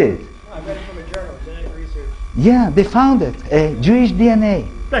found it. I read it from a journal, genetic research. Yeah, they found it, a Jewish DNA.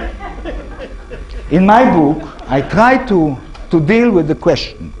 In my book, I try to deal with the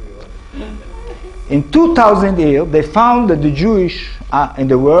question. In 2000 years, they found that the Jewish in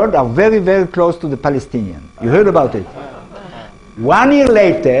the world are very, very close to the Palestinian. You heard about it? 1 year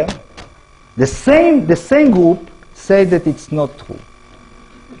later, the same group said that it's not true.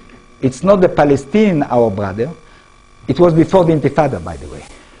 It's not the Palestinian, our brother. It was before the Intifada, by the way.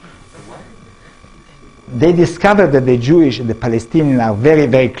 They discovered that the Jewish and the Palestinian are very,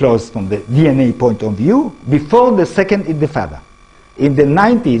 very close from the DNA point of view before the second Intifada, in the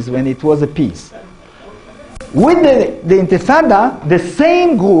 90s when it was a peace. With the Intifada, the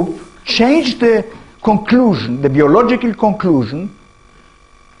same group changed the conclusion, the biological conclusion,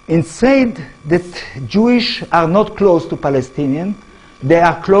 and said that Jewish are not close to Palestinian, they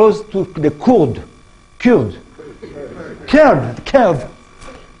are close to the Kurd.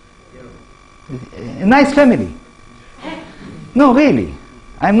 A nice family. No, really.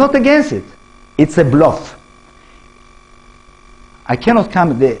 I'm not against it. It's a bluff. I cannot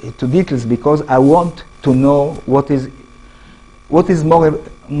come to details because I want to know what is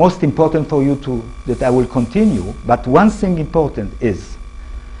most important for you that I will continue. But one thing important is,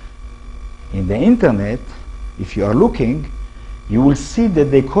 in the internet, if you are looking, you will see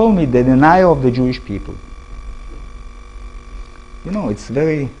that they call me the denier of the Jewish people. You know, it's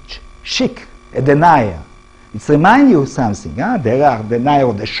very chic, a denier. It reminds you of something. There are denier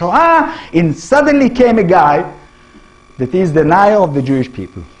of the Shoah, and suddenly came a guy that is denier of the Jewish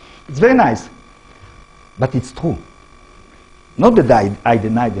people. It's very nice, but it's true. Not that I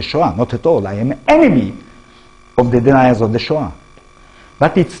deny the Shoah, not at all. I am enemy of the deniers of the Shoah.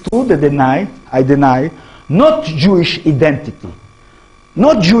 But it's true that I deny not Jewish identity,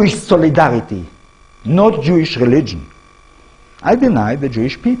 not Jewish solidarity, not Jewish religion. I deny the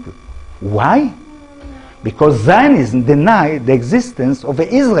Jewish people. Why? Because Zionism denied the existence of the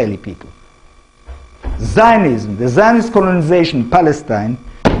Israeli people. Zionism, the Zionist colonization in Palestine,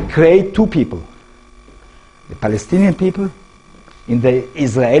 create two people. The Palestinian people and the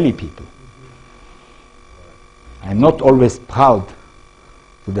Israeli people. I'm not always proud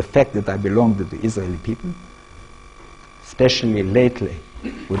to the fact that I belong to the Israeli people, especially lately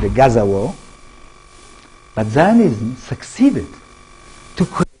with the Gaza war. But Zionism succeeded to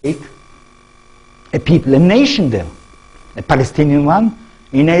create a people, a nation there, a Palestinian one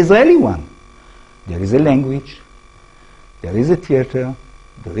and an Israeli one. There is a language, there is a theater,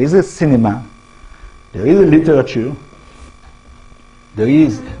 there is a cinema, there is a literature, there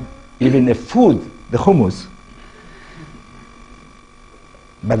is even a food, the hummus.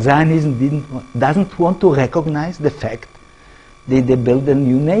 But Zionism doesn't want to recognize the fact that they build a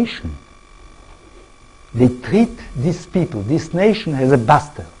new nation. They treat these people, this nation, as a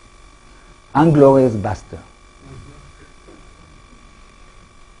bastard, unglorious bastard.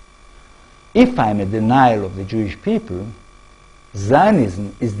 If I'm a denial of the Jewish people,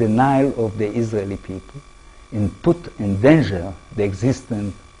 Zionism is denial of the Israeli people and put in danger the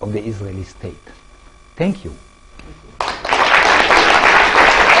existence of the Israeli state. Thank you.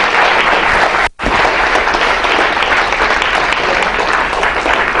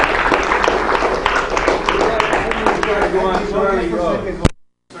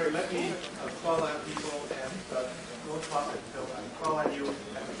 Sorry, let me call on people and we'll talk until I call on you.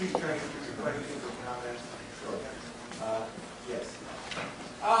 Please try to use your questions or comments. Yes.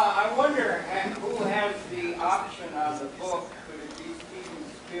 I wonder who has the option on the book to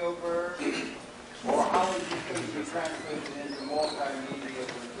Spielberg, or how is it going to be translated into multimedia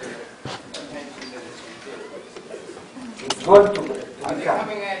with the attention that it's received? It's going to Are they become.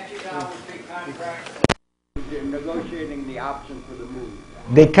 coming at you now with big contracts? They're negotiating the option for the movie.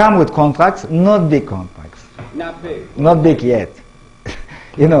 They come with contracts, not big contracts. Not big. Not big yet.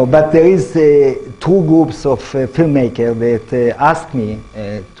 You know, but there is two groups of filmmakers that ask me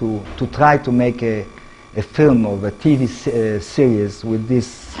to try to make a film or a TV series with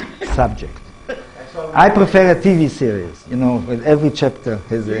this subject. I prefer a TV series, you know, with every chapter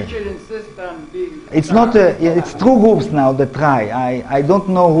has You a... should insist on being... It's not a, it's two groups now that try. I don't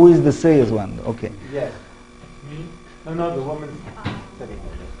know who is the serious one. Okay. Yes. Me? No, the woman sitting.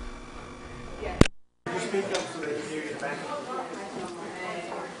 Could you speak up so they can hear you back?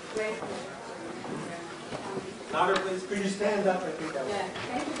 Louder, please. Could you stand up? I think that would. Yeah,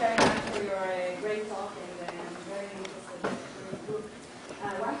 thank you very much for your great talk, and I'm very interested in your book.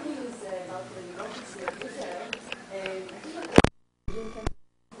 One thing is about the democracy of Israel. I think that you can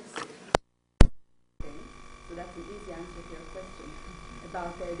so that's an easy answer to your question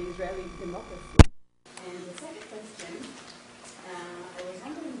about the Israeli democracy. And the second question, I was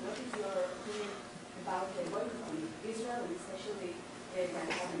wondering what is your opinion about the boycotting Israel and especially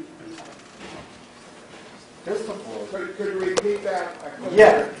Palestine? First of all, Could you repeat that?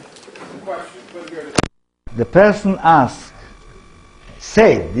 yeah. Question. The person asked,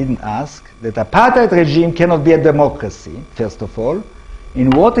 didn't ask, that apartheid regime cannot be a democracy, first of all, in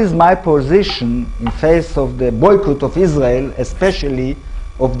what is my position in face of the boycott of Israel, especially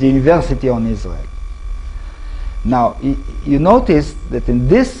of the University on Israel. Now, you notice that in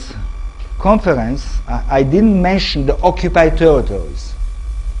this conference, I didn't mention the occupied territories.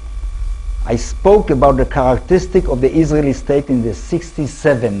 I spoke about the characteristic of the Israeli state in the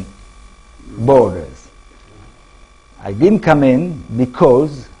 67 borders. I didn't come in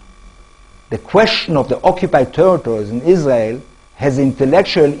because the question of the occupied territories in Israel has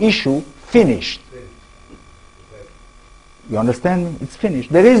intellectual issue finished. You understand me? It's finished.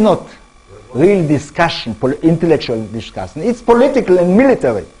 There is not real discussion, intellectual discussion. It's political and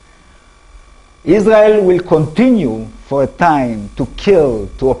military. Israel will continue for a time to kill,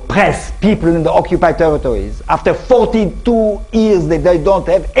 to oppress people in the occupied territories. After 42 years they don't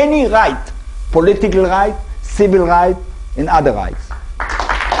have any right, political right, civil right, and other rights.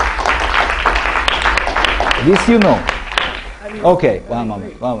 This you know. Okay, one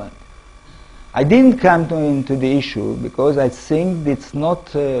moment. I didn't come into the issue because I think it's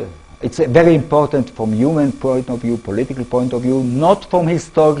not, it's very important from human point of view, political point of view, not from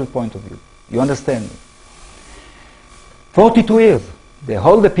historical point of view. You understand me? 42 years. They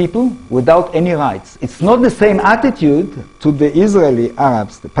hold the people without any rights. It's not the same attitude to the Israeli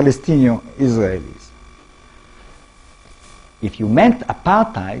Arabs, the Palestinian Israelis. If you meant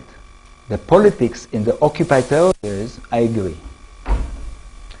apartheid, the politics in the occupied territories, I agree.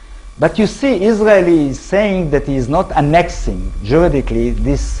 But you see, Israel is saying that he is not annexing juridically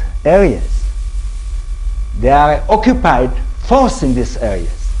these areas. They are occupied force in these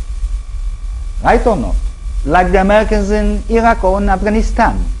areas. Right or not? Like the Americans in Iraq or in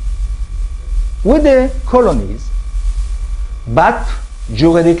Afghanistan. With the colonies. But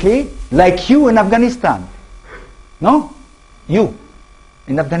juridically, like you in Afghanistan. No? You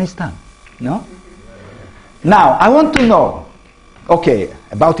in Afghanistan. No? Now, I want to know, okay,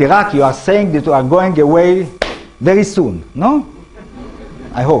 about Iraq, you are saying that you are going away very soon. No?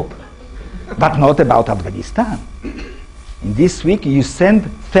 I hope. But not about Afghanistan. In this week, you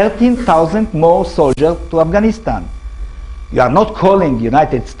send 13,000 more soldiers to Afghanistan. You are not calling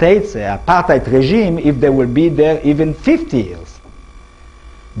United States an apartheid regime if they will be there even 50 years.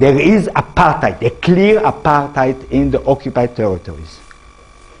 There is apartheid, a clear apartheid in the occupied territories.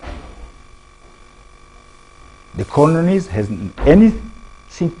 The colonies has anything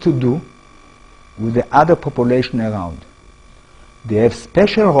to do with the other population around. They have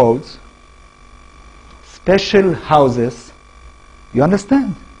special roads, special houses. You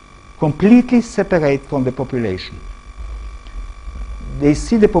understand? Completely separate from the population. They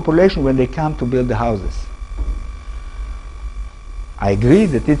see the population when they come to build the houses. I agree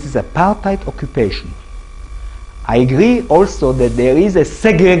that it is apartheid occupation. I agree also that there is a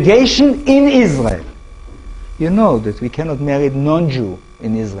segregation in Israel. You know that we cannot marry non-Jew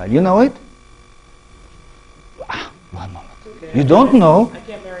in Israel. You know it? One moment. Okay. You don't know? I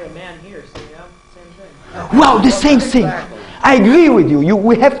can't marry a man here, so yeah, same thing. Wow, the same thing. I agree with you.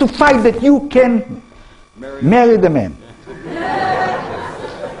 We have to fight that you can marry the man.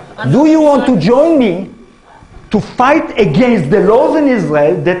 Do you want to join me to fight against the laws in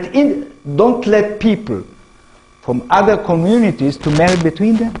Israel that don't let people from other communities to marry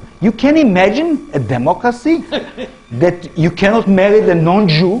between them? You can imagine a democracy that you cannot marry the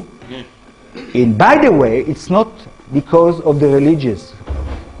non-Jew? And by the way, it's not because of the religious,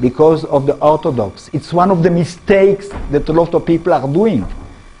 because of the Orthodox. It's one of the mistakes that a lot of people are doing.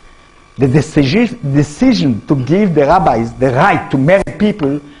 The decision to give the rabbis the right to marry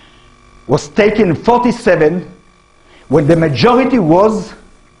people was taken in 1947 when the majority was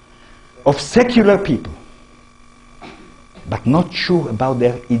of secular people, but not sure about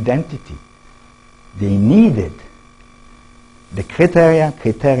their identity. They needed the criteria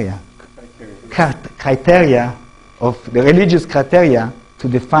of the religious criteria to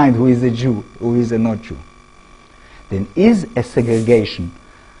define who is a Jew, who is a not Jew. Then is a segregation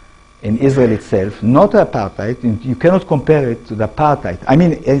in Israel itself, not apartheid, and you cannot compare it to the apartheid. I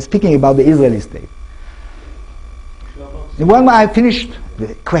mean, speaking about the Israeli state. When I finished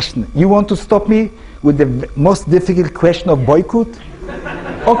the question, you want to stop me with the most difficult question of boycott?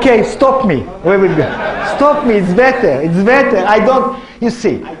 Okay, stop me. Where will go? Stop me, it's better, it's better. I don't, you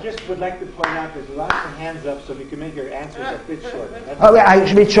see. I just would like to point out there's lots of hands up so we can make your answers a bit short. Okay, I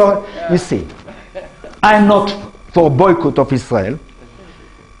should be sure. You see, I'm not for boycott of Israel.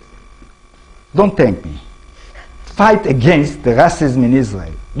 Don't thank me. Fight against the racism in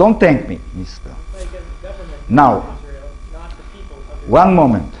Israel. Don't thank me, mister. Now, one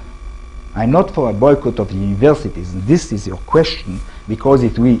moment. I'm not for a boycott of the universities. And this is your question, because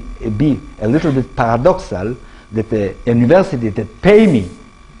it will be a little bit paradoxal that a university that pay me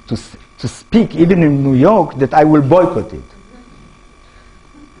to speak, even in New York, that I will boycott it.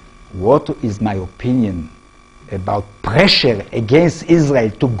 What is my opinion about pressure against Israel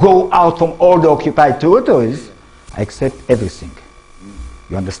to go out from all the occupied territories? I accept everything.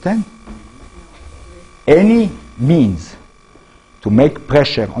 You understand? Any means to make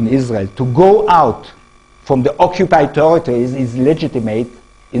pressure on Israel to go out from the occupied territories is legitimate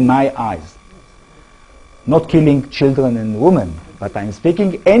in my eyes. Not killing children and women, but I'm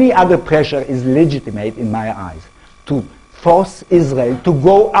speaking any other pressure is legitimate in my eyes to force Israel to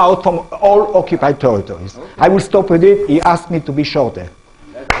go out from all occupied territories. Okay. I will stop with it. He asked me to be shorter.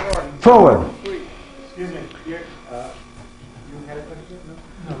 Forward. Excuse me. Here, you had a question?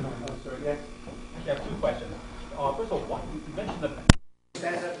 No, sorry. Yes. I have two questions. First of all, you mentioned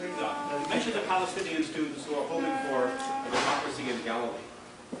the Palestinian students who are hoping for a democracy in Galilee.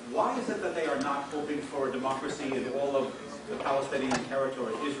 Why is it that they are not hoping for a democracy in all of the Palestinian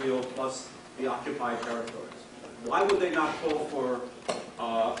territory, Israel plus the occupied territories? Why would they not call for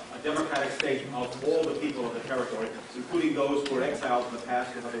a democratic state of all the people of the territory, including those who were exiled in the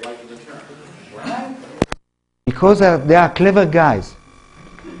past who have the right to return? Why? Because they are clever guys.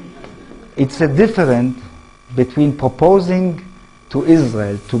 It's a difference between proposing to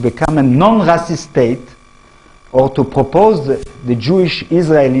Israel to become a non-racist state or to propose the Jewish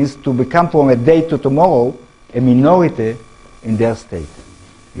Israelis to become from a day to tomorrow a minority in their state.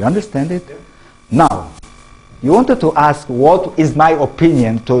 You understand it? Now, you wanted to ask what is my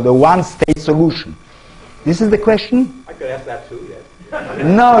opinion to the one-state solution. This is the question? I could ask that too, yes.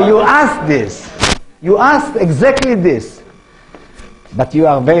 No, you asked this. You asked exactly this. But you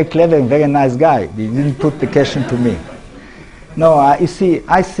are very clever and very nice guy. You didn't put the question to me. No, you see,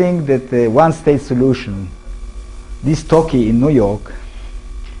 I think that the one-state solution, this talkie in New York,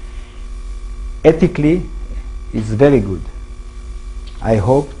 ethically is very good. I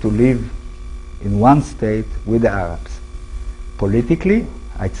hope to live in one state with the Arabs. Politically,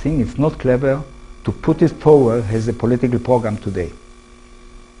 I think it's not clever to put it forward as a political program today.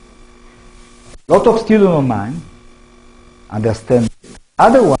 A lot of students of mine understand.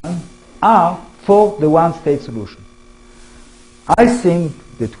 Other ones are for the one-state solution. I think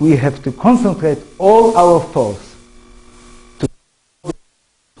that we have to concentrate all our force to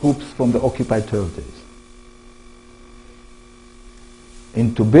troops from the occupied territories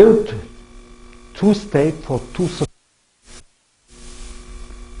and to build two states for two societies.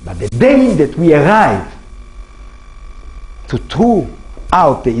 But the day that we arrive to throw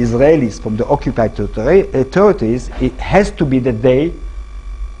out the Israelis from the occupied territories, it has to be the day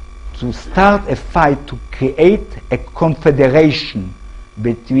to start a fight to create a confederation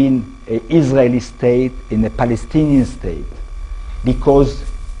between an Israeli state and a Palestinian state, because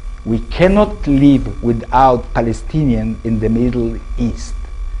we cannot live without Palestinian in the Middle East.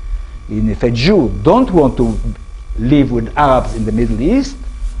 And if a Jew don't want to live with Arabs in the Middle East,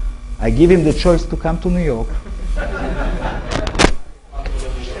 I give him the choice to come to New York.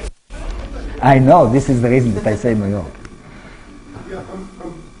 I know, this is the reason that I say New York. Yeah,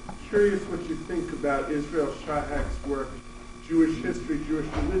 I'm curious what you think about Israel Shahak's work, Jewish History, Jewish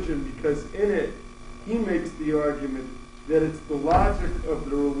Religion, because in it he makes the argument that it's the logic of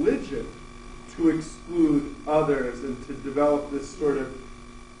the religion to exclude others and to develop this sort of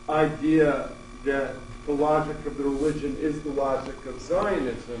idea that the logic of the religion is the logic of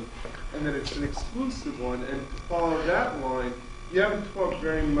Zionism, and that it's an exclusive one. And to follow that line, you haven't talked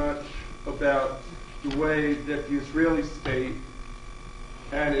very much about the way that the Israeli state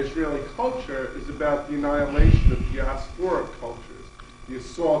and Israeli culture is about the annihilation of diasporic cultures, the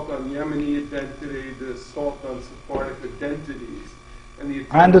assault on Yemeni identity, the assault on Sephardic identities, and the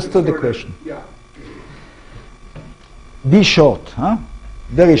I understood the question. Yeah. Be short, huh?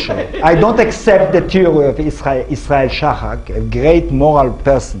 Very short. I don't accept the theory of Israel Shahak, a great moral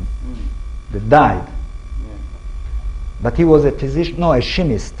person that died. But he was a physician, no, a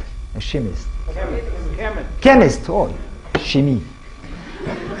chemist. Chemist, oh, chemie.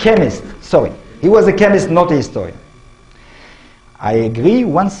 Chemist, sorry. He was a chemist, not a historian. I agree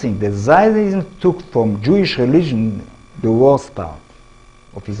one thing, that Zionism took from Jewish religion the worst part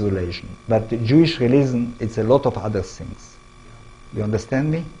of isolation. But the Jewish religion, it's a lot of other things. You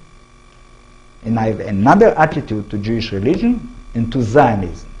understand me? And I have another attitude to Jewish religion and to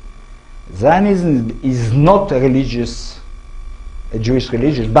Zionism. Zionism is not a Jewish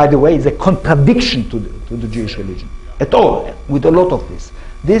religion. By the way, it's a contradiction to the Jewish religion. At all, with a lot of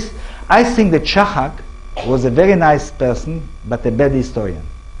this. I think that Shahak was a very nice person, but a bad historian.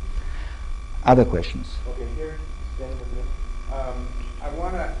 Other questions? Okay, here, stand with me. I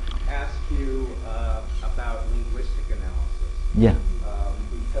want to ask you about linguistic analysis. Yeah.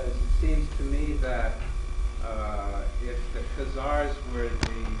 Because it seems to me that if the Khazars were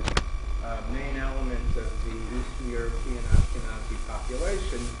the main element of the Eastern European Ashkenazi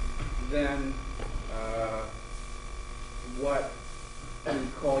population, then what we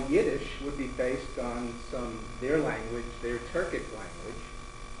call Yiddish would be based on their language, their Turkic language,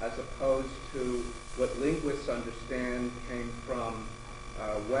 as opposed to what linguists understand came from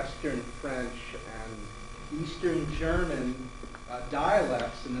Western French and Eastern German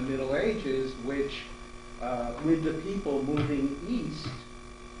dialects in the Middle Ages, which, with the people moving east,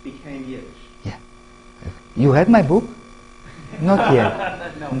 became Yiddish. Yeah. You had my book? Not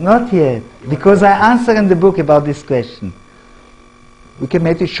yet. No. Not yet. Because I answer in the book about this question. We can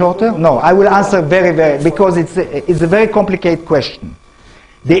make it shorter? No, I will answer very, because it's a very complicated question.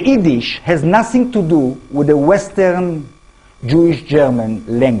 The Yiddish has nothing to do with the Western Jewish German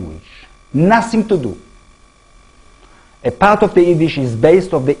language. Nothing to do. A part of the Yiddish is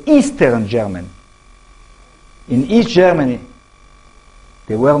based on the Eastern German. In East Germany,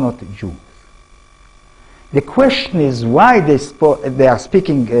 they were not Jews. The question is why they are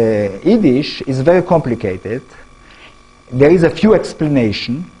speaking Yiddish is very complicated. There is a few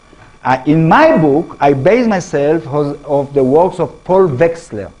explanations. In my book, I base myself on the works of Paul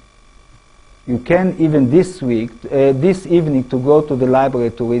Wechsler. You can even this evening to go to the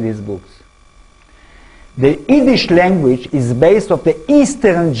library to read his books. The Yiddish language is based on the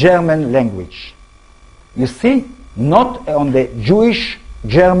Eastern German language. You see, not on the Jewish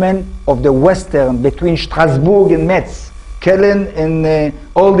German of the Western, between Strasbourg and Metz, Köln and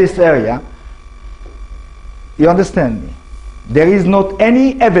all this area. You understand me? There is not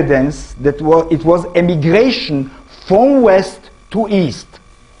any evidence that it was emigration from west to east.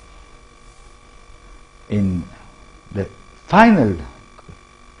 In the final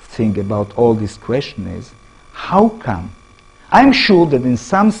thing about all this question is, how come? I'm sure that in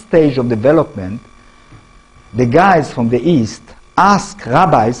some stage of development, the guys from the east asked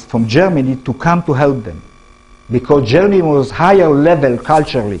rabbis from Germany to come to help them, because Germany was higher level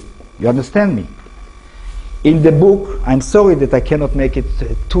culturally. You understand me? In the book, I'm sorry that I cannot make it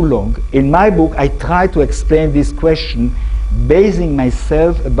too long. In my book, I try to explain this question, basing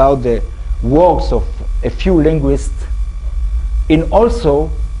myself about the works of a few linguists, and also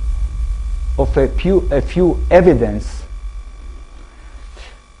of a few evidence.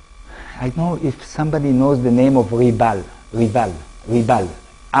 I don't know if somebody knows the name of Ribal,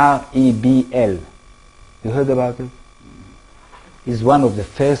 R-E-B-L. You heard about it? He's one of the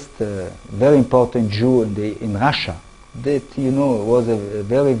first very important Jew in Russia that, was a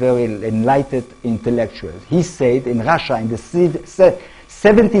very, very enlightened intellectual. He said in Russia in the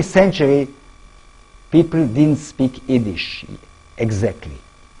 17th century, people didn't speak Yiddish exactly.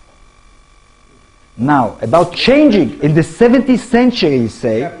 Now, about changing, in the 17th century, he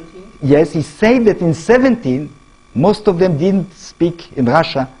said, yes, he said that in 17, most of them didn't speak in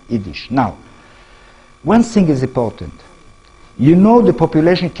Russia Yiddish. Now, one thing is important. You know the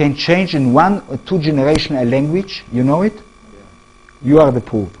population can change in 1 or 2 generations a language. You know it? Yeah. You are the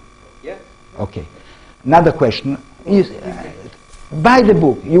proof. Yes. Okay. Another question. Buy the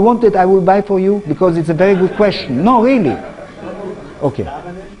book. You want it, I will buy for you, because it's a very good question. No, really. Okay.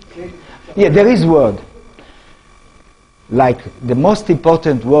 Yeah, there is word. Like the most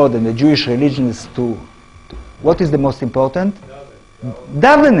important word in the Jewish religion is what is the most important?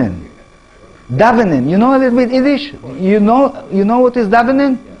 Davening. Davening. You know a little bit Yiddish? You know what is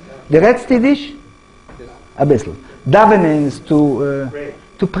davening? The redst Yiddish? A bisschen. Davening is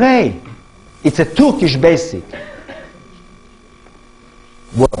to pray. It's a Turkish basic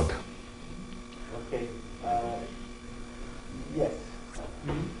word. Okay. Yes.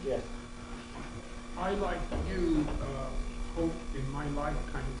 Yes. I, like you, hope in my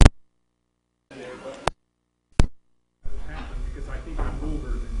lifetime happen because I think I'm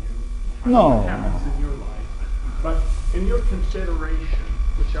older than you. No. What happens in your life. But in your consideration,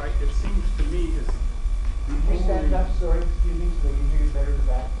 which it seems to me is Can you stand up, sorry, excuse me, so they can hear you better in the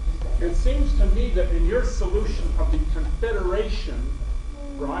back? it seems to me that in your solution of the Confederation,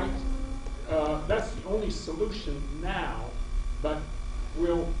 right, that's the only solution now, but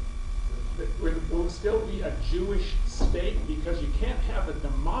will still be a Jewish state because you can't have a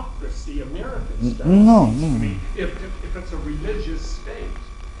democracy, American style. No, seems to no. me, if it's a religious state.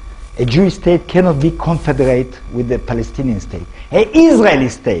 A Jewish state cannot be confederate with the Palestinian state. An Israeli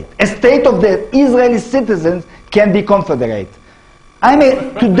state, a state of the Israeli citizens, can be confederate.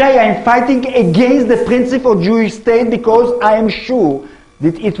 Today I'm fighting against the principle of Jewish state because I am sure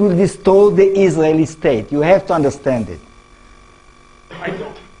that it will destroy the Israeli state. You have to understand it.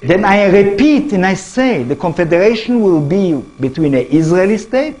 Then I repeat and I say the confederation will be between an Israeli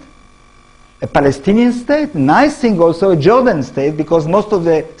state, a Palestinian state, and I think also a Jordan state, because most of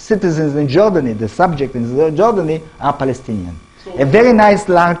the citizens in Jordan, the subjects in Jordan, are Palestinian. So a very nice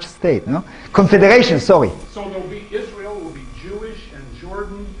large state, no? Confederation, sorry. So there'll be Israel will be Jewish, and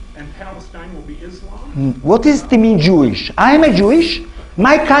Jordan and Palestine will be Islam? What does it mean Jewish? I am a Jewish?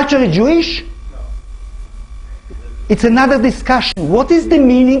 My culture is Jewish? It's another discussion. What is the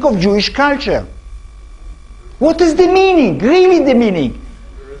meaning of Jewish culture? What is the meaning? Really the meaning?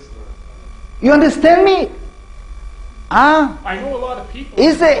 You understand me? I know a lot of people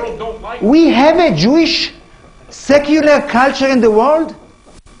in the world don't like we have a Jewish secular culture in the world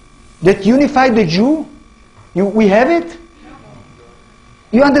that unified the Jew? We have it?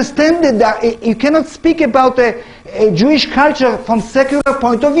 You understand that you cannot speak about a Jewish culture from secular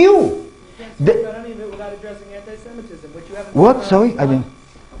point of view. About any of it without addressing anti-Semitism, which you haven't. What? Sorry? I didn't.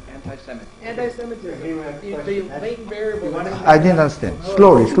 Anti-Semitism. The latent variable. I didn't understand.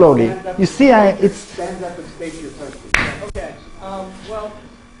 Slowly. You see, it's... Stand up and state your question. Okay. Well,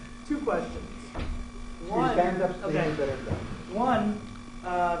 two questions. One. Stand up, state Okay. it better. One,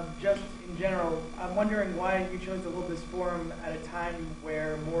 just in general, I'm wondering why you chose to hold this forum at a time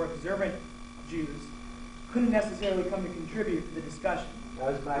where more observant Jews couldn't necessarily come to contribute to the discussion.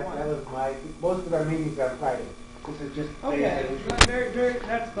 That was my, most of our meetings are Friday. This is just. Okay,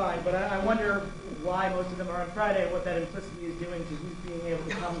 that's fine, but I wonder why most of them are on Friday, and what that implicitly is doing to who's being able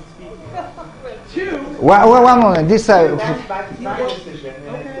to come and speak. Two. One moment. This... That's my decision,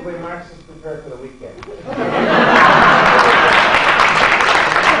 and it's the way Marxists prepare for the weekend.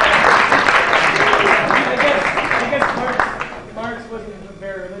 I guess Marx wasn't a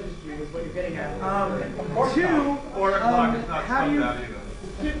very religious Jew, is what you're getting at.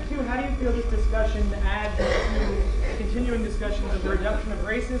 Two, how do you feel this discussion adds to continuing discussions of the reduction of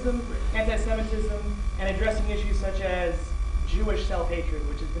racism, anti-Semitism, and addressing issues such as Jewish self-hatred,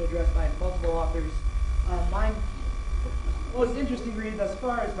 which has been addressed by multiple authors? My most interesting read thus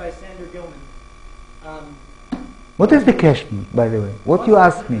far is by Sander Gilman. What is the question, by the way? What you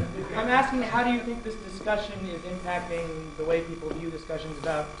asked me? I'm asking, how do you think this discussion is impacting the way people view discussions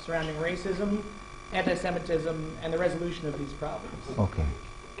about surrounding racism, anti-Semitism, and the resolution of these problems? Okay.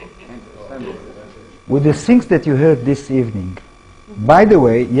 With the things that you heard this evening, by the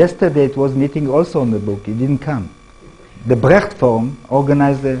way, yesterday it was meeting also on the book. It didn't come. The Brecht Forum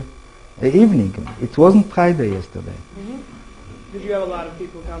organized the evening. It wasn't Friday yesterday. Mm-hmm. Did you have a lot of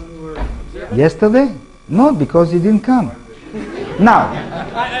people come who were observant? Yesterday? No, because you didn't come. Now,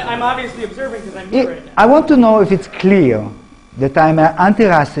 I'm obviously observing because I'm here right now. I want to know if it's clear that I'm an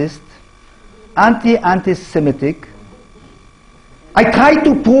anti-racist, anti-Semitic. I try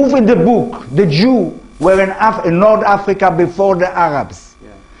to prove in the book the Jew were in North Africa before the Arabs.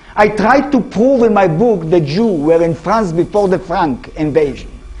 Yeah. I try to prove in my book the Jew were in France before the Frank invasion.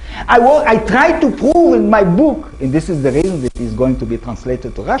 I try to prove in my book, and this is the reason that it's going to be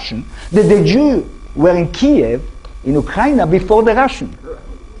translated to Russian, that the Jew were in Kiev, in Ukraine, before the Russian.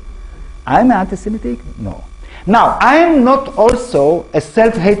 I'm anti-Semitic? No. Now, I am not also a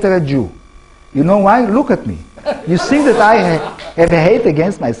self-hater Jew. You know why? Look at me. You think that I have a hate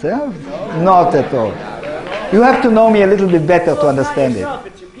against myself? Not at all. You have to know me a little bit better to understand it.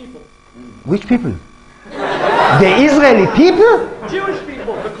 It's your people. Which people? The Israeli people? Jewish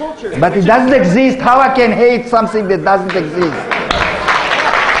people, the culture. But it doesn't exist. How I can hate something that doesn't exist?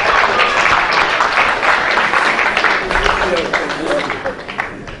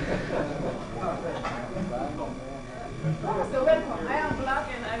 So welcome. I am black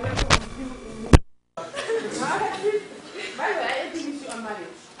and I welcome you in by the way, I think you should marry.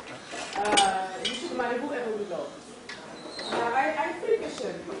 You should marry whoever you love. Now, I have a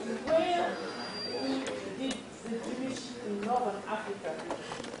question. Where did the Jewish in Northern Africa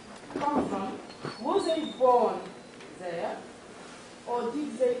come from? Was they born there, or did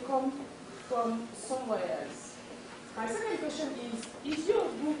they come from somewhere else? My second question is your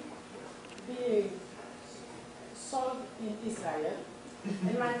book being sold in Israel?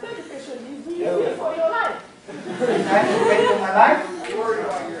 And my third question is, do you fear for your life?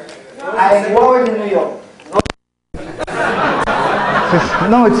 I am born in New York.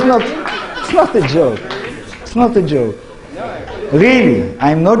 No, it's not. It's not a joke. It's not a joke. Really,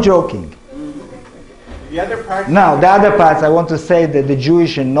 I'm not joking. The other part. Now, the other parts, I want to say that the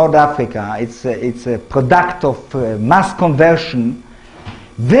Jewish in North Africa, it's a product of mass conversion,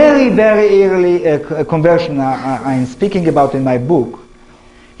 very, very early conversion I'm speaking about in my book.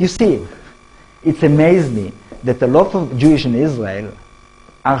 You see, it amazed me that a lot of Jewish in Israel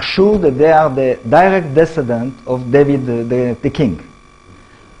are sure that they are the direct descendant of David the king.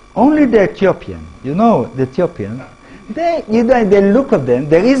 Only the Ethiopian, the Ethiopian, they look at them,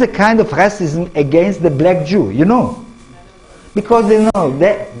 there is a kind of racism against the black Jew, because they know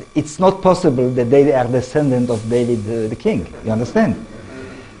that it's not possible that they are descendant of David the king, you understand?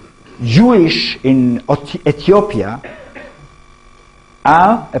 Jewish in Ethiopia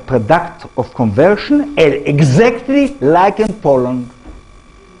are a product of conversion, exactly like in Poland.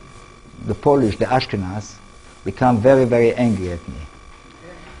 The Polish, the Ashkenaz, become very, very angry at me.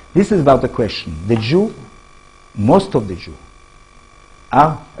 This is about the question. The Jew, most of the Jew,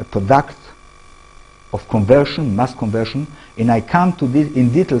 are a product of conversion, mass conversion, and I come to this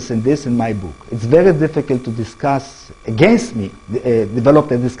in details in this in my book. It's very difficult to discuss against me,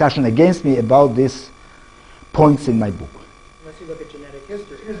 develop a discussion against me about these points in my book. Unless you look at genetic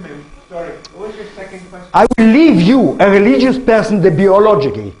history. Excuse me, sorry. What was your second question? I will leave you, a religious person, the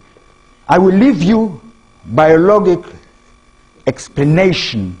biologically. I will leave you biological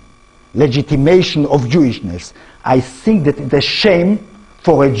explanation, legitimation of Jewishness. I think that it's a shame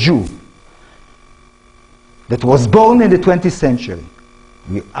for a Jew that was born in the 20th century.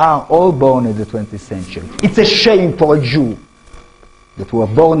 We are all born in the 20th century. It's a shame for a Jew that was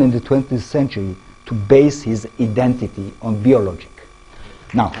born in the 20th century to base his identity on biologic.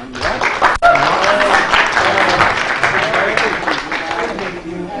 Now,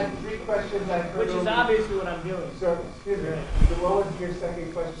 Which is obviously what I'm doing. So, excuse me. So what was your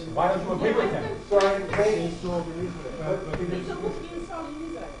second question? Why don't you agree with him? Sorry, wait.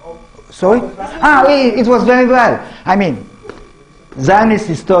 sorry? It was very well. I mean, Zionist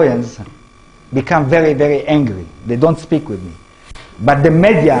historians become very, very angry. They don't speak with me. But the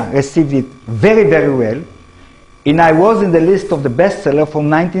media received it very, very well. And I was in the list of the bestseller for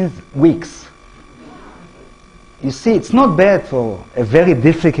 19 weeks. You see, it's not bad for a very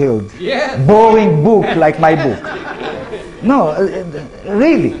difficult, boring book like my book. No,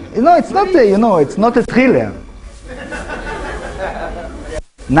 really. It's not it's not a thriller.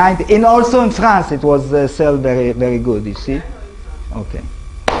 And also in France, it was sold very, very good, you see? Okay.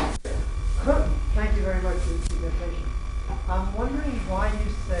 Thank you very much for the presentation. I'm wondering why you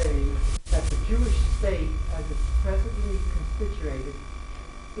say that the Jewish state, as it's presently constituted,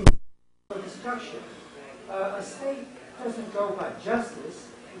 is for destruction. A state doesn't go by justice,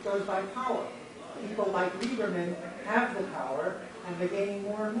 it goes by power. People like Lieberman have the power, and they're gaining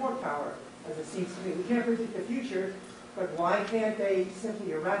more and more power, as it seems to me. We can't predict the future, but why can't they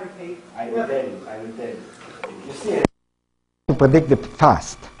simply eradicate? I will tell you. You see, to predict the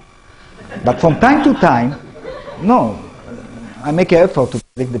past. But from time to time, no, I make an effort to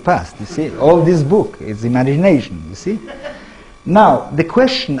predict the past, you see. All this book is imagination, you see. Now, the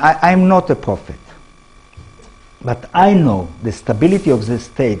question, I'm not a prophet. But I know the stability of the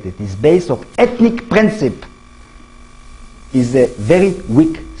state that is based on ethnic principle is a very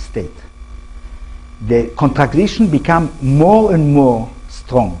weak state. The contradiction become more and more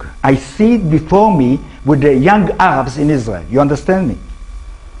strong. I see it before me with the young Arabs in Israel. You understand me?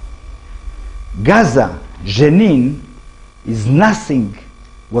 Gaza, Jenin, is nothing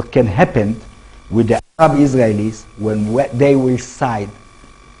what can happen with the Arab Israelis when they will decide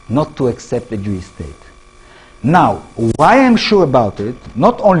not to accept the Jewish state. Now, why I'm sure about it,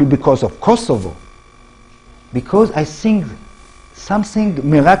 not only because of Kosovo, because I think something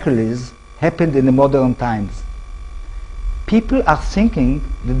miraculous happened in the modern times. People are thinking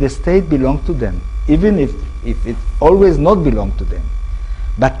that the state belongs to them, even if it always not belongs to them.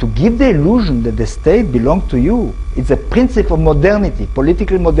 But to give the illusion that the state belongs to you, it's a principle of modernity,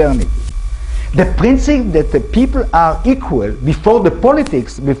 political modernity. The principle that the people are equal before the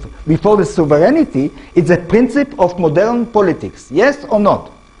politics, before the sovereignty, is a principle of modern politics. Yes or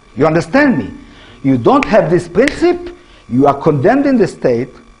not? You understand me? You don't have this principle, you are condemned in the state,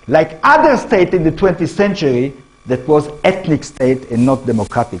 like other states in the 20th century, that was ethnic state and not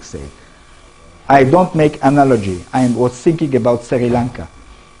democratic state. I don't make analogy. I was thinking about Sri Lanka.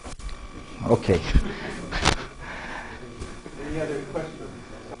 Okay. Any other questions?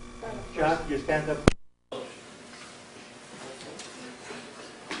 John, you stand up.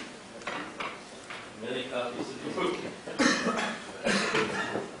 Many copies of your book.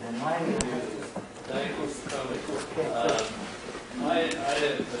 Thank you for coming. I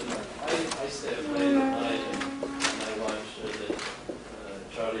stay up late at night and I watch the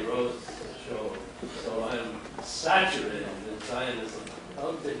Charlie Rose show, so I'm saturated in Zionism.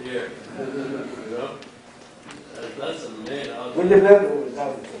 Out to here, you know. That's amazing. With the blood or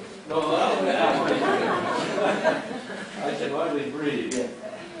without it? No, I can hardly breathe.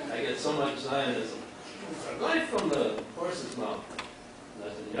 I get so much Zionism. Right from the horse's mouth.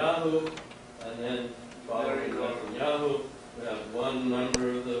 Netanyahu, and then following Netanyahu, we have one member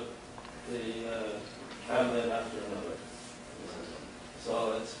of the cabinet after another.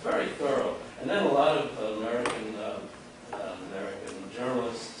 So it's very thorough. And then a lot of American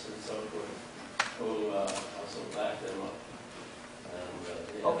journalists and so forth who also back them up.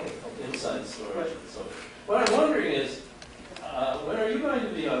 And inside stories and so forth. What I'm wondering is, when are you going to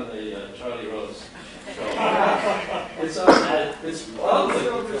be on the Charlie Rose show? It's on, it's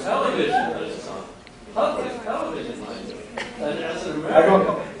public television that it's on. Public television, mind you. And as an American... I don't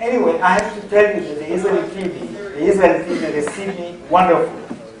know. Anyway, I have to tell you that the Israeli TV received me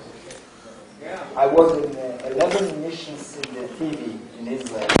wonderfully. I was in 11 missions in the TV in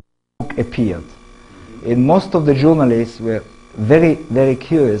Israel. Appeared. And most of the journalists were very, very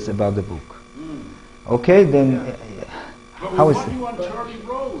curious about the book. Okay, then... How is it? You on Charlie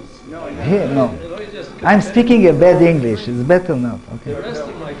Rose. Here, no. I'm speaking a bad English. It's better now. Okay. The rest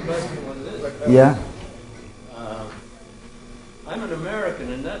of my question was this. Yeah. I'm an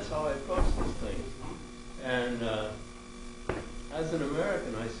American, and that's how I approach this thing. And as an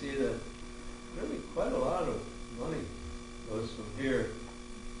American, I see that really quite a lot of money goes from here.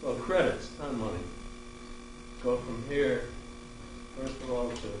 Well, credits, not money, go from here, first of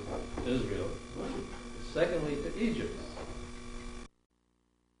all, to Israel, secondly, to Egypt.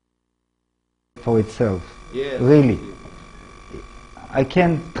 For itself. Yes. Really. I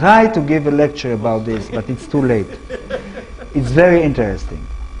can try to give a lecture about this, but it's too late. It's very interesting.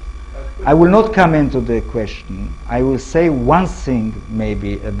 I will not come into the question. I will say one thing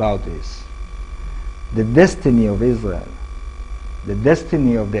maybe about this. The destiny of Israel, the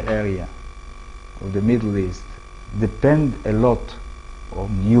destiny of the area, of the Middle East, depend a lot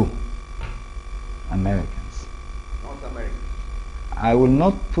on you, Americans. North Americans. I will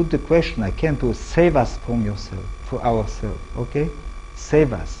not put the question, I can't do save us from yourself, for ourselves, okay?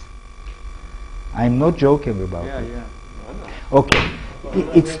 Save us. I'm not joking about it. Yeah. Okay,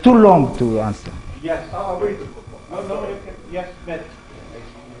 it's too long to answer. Yes, I'll read the book. Yes, Ben.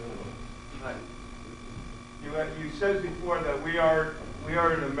 You said before that we are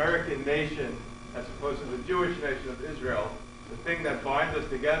an American nation as opposed to the Jewish nation of Israel. The thing that binds us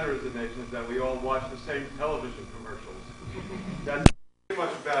together as a nation is that we all watch the same television commercials. That's pretty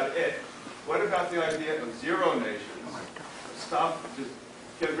much about it. What about the idea of zero nations? Stop, just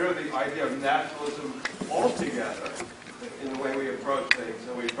get rid of the idea of nationalism altogether in the way we approach things.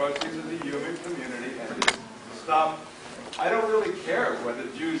 So we approach things as a human community and just stop. I don't really care whether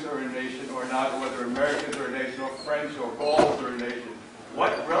Jews are a nation or not, or whether Americans are a nation, or French or Gauls are a nation.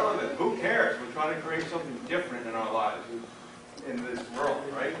 What's relevant? Who cares? We're trying to create something different in our lives, in this world,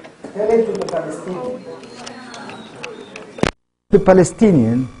 right? Tell it to the Palestinians. The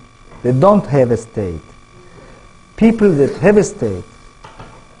Palestinians, they don't have a state. People that have a state,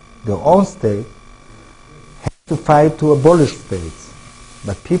 their own state, have to fight to abolish states.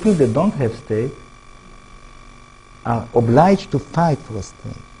 But people that don't have state are obliged to fight for a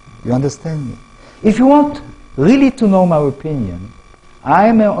state. You understand me? If you want really to know my opinion, I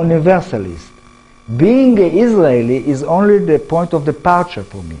am a universalist. Being an Israeli is only the point of departure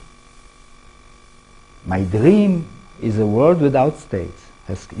for me. My dream is a world without states,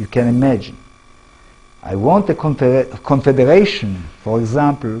 as you can imagine. I want a confederation, for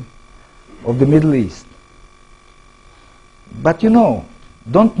example, of the Middle East. But you know,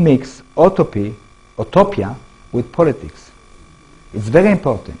 don't mix utopia with politics. It's very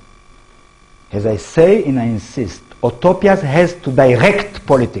important. As I say and I insist, utopia has to direct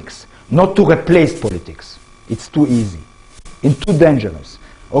politics, not to replace politics. It's too easy and too dangerous.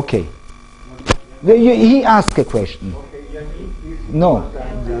 Okay. He asked a question. No,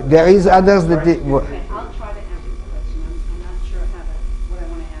 there is others that... Okay, I'll try to answer the question. I'm not sure what I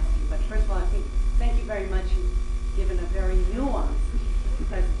want to ask you. But first of all, thank you very much. You've given a very nuanced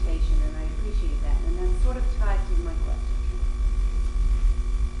presentation, and I appreciate that. And that's sort of tied to my question.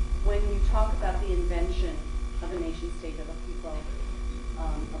 When you talk about the invention of a nation state of a people,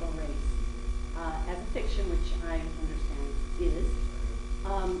 of a race, as a fiction, which I understand is,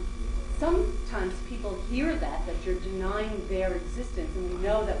 sometimes people hear that you're denying their existence, and we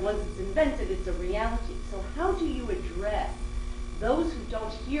know that once it's invented, it's a reality. So how do you address those who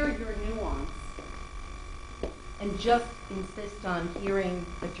don't hear your nuance and just insist on hearing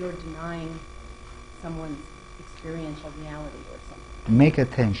that you're denying someone's experiential reality or something? Make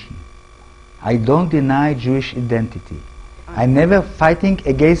attention. I don't deny Jewish identity. I'm never fighting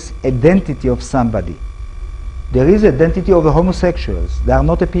against identity of somebody. There is identity of the homosexuals. They are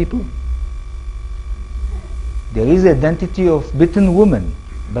not a people. There is identity of beaten women,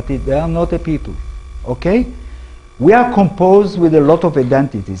 but they are not a people. Okay? We are composed with a lot of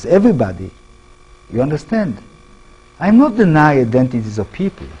identities. Everybody. You understand? I'm not denying identities of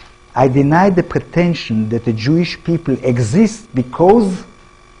people. I deny the pretension that the Jewish people exist because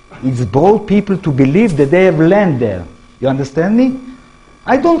it's brought people to believe that they have land there. You understand me?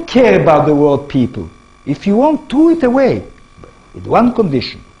 I don't care about the word people. If you want, throw it away. With one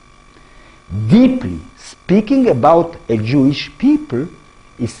condition. Deeply speaking about a Jewish people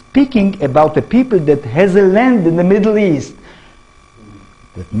is speaking about a people that has a land in the Middle East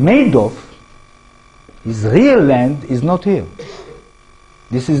that made of his real land is not here.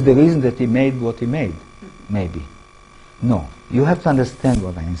 This is the reason that he made what he made, maybe. No, you have to understand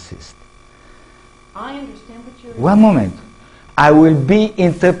what I insist. I understand what you're... One moment. I will be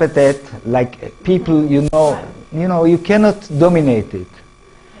interpreted like people, you know, you cannot dominate it.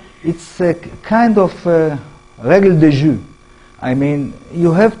 It's a kind of règle de jeu. I mean,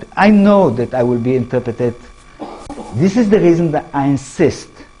 you have to, I know that I will be interpreted. This is the reason that I insist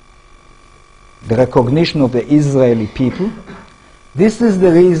the recognition of the Israeli people. This is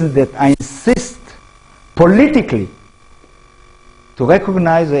the reason that I insist politically to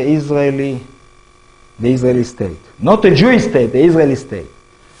recognize the Israeli state. Not the Jewish state, the Israeli state.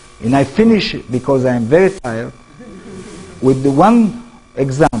 And I finish, because I am very tired, with the one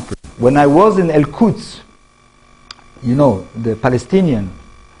example. When I was in El-Quds, you know, the Palestinian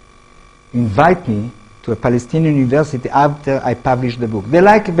invite me to a Palestinian university after I published the book. They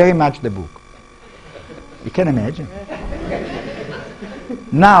like very much the book. You can imagine.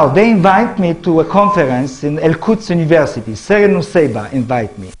 Now, they invite me to a conference in El-Quds University. Seren Nusseibeh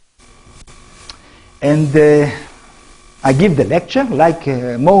invite me. And I give the lecture, like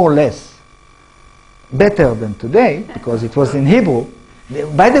more or less better than today, because it was in Hebrew.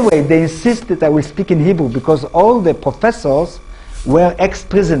 By the way, they insist that I will speak in Hebrew because all the professors were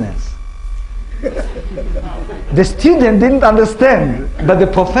ex-prisoners. The student didn't understand, but the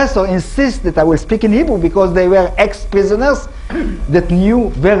professor insists that I will speak in Hebrew because they were ex-prisoners that knew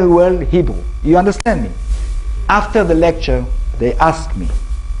very well Hebrew. You understand me? After the lecture, they asked me,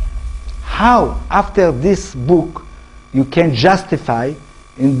 how, after this book, you can justify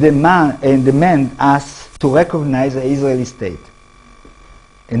and demand us to recognize the Israeli state?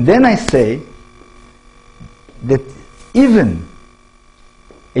 And then I say that even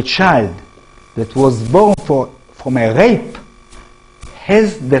a child that was born from a rape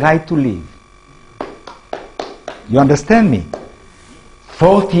has the right to live. You understand me?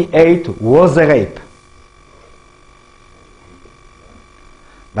 48 was a rape.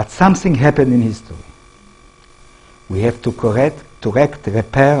 But something happened in history. We have to correct,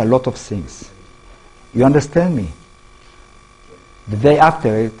 repair a lot of things. You understand me? The day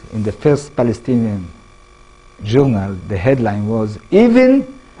after it, in the first Palestinian journal, the headline was,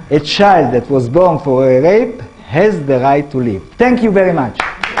 even a child that was born for a rape has the right to live. Thank you very much.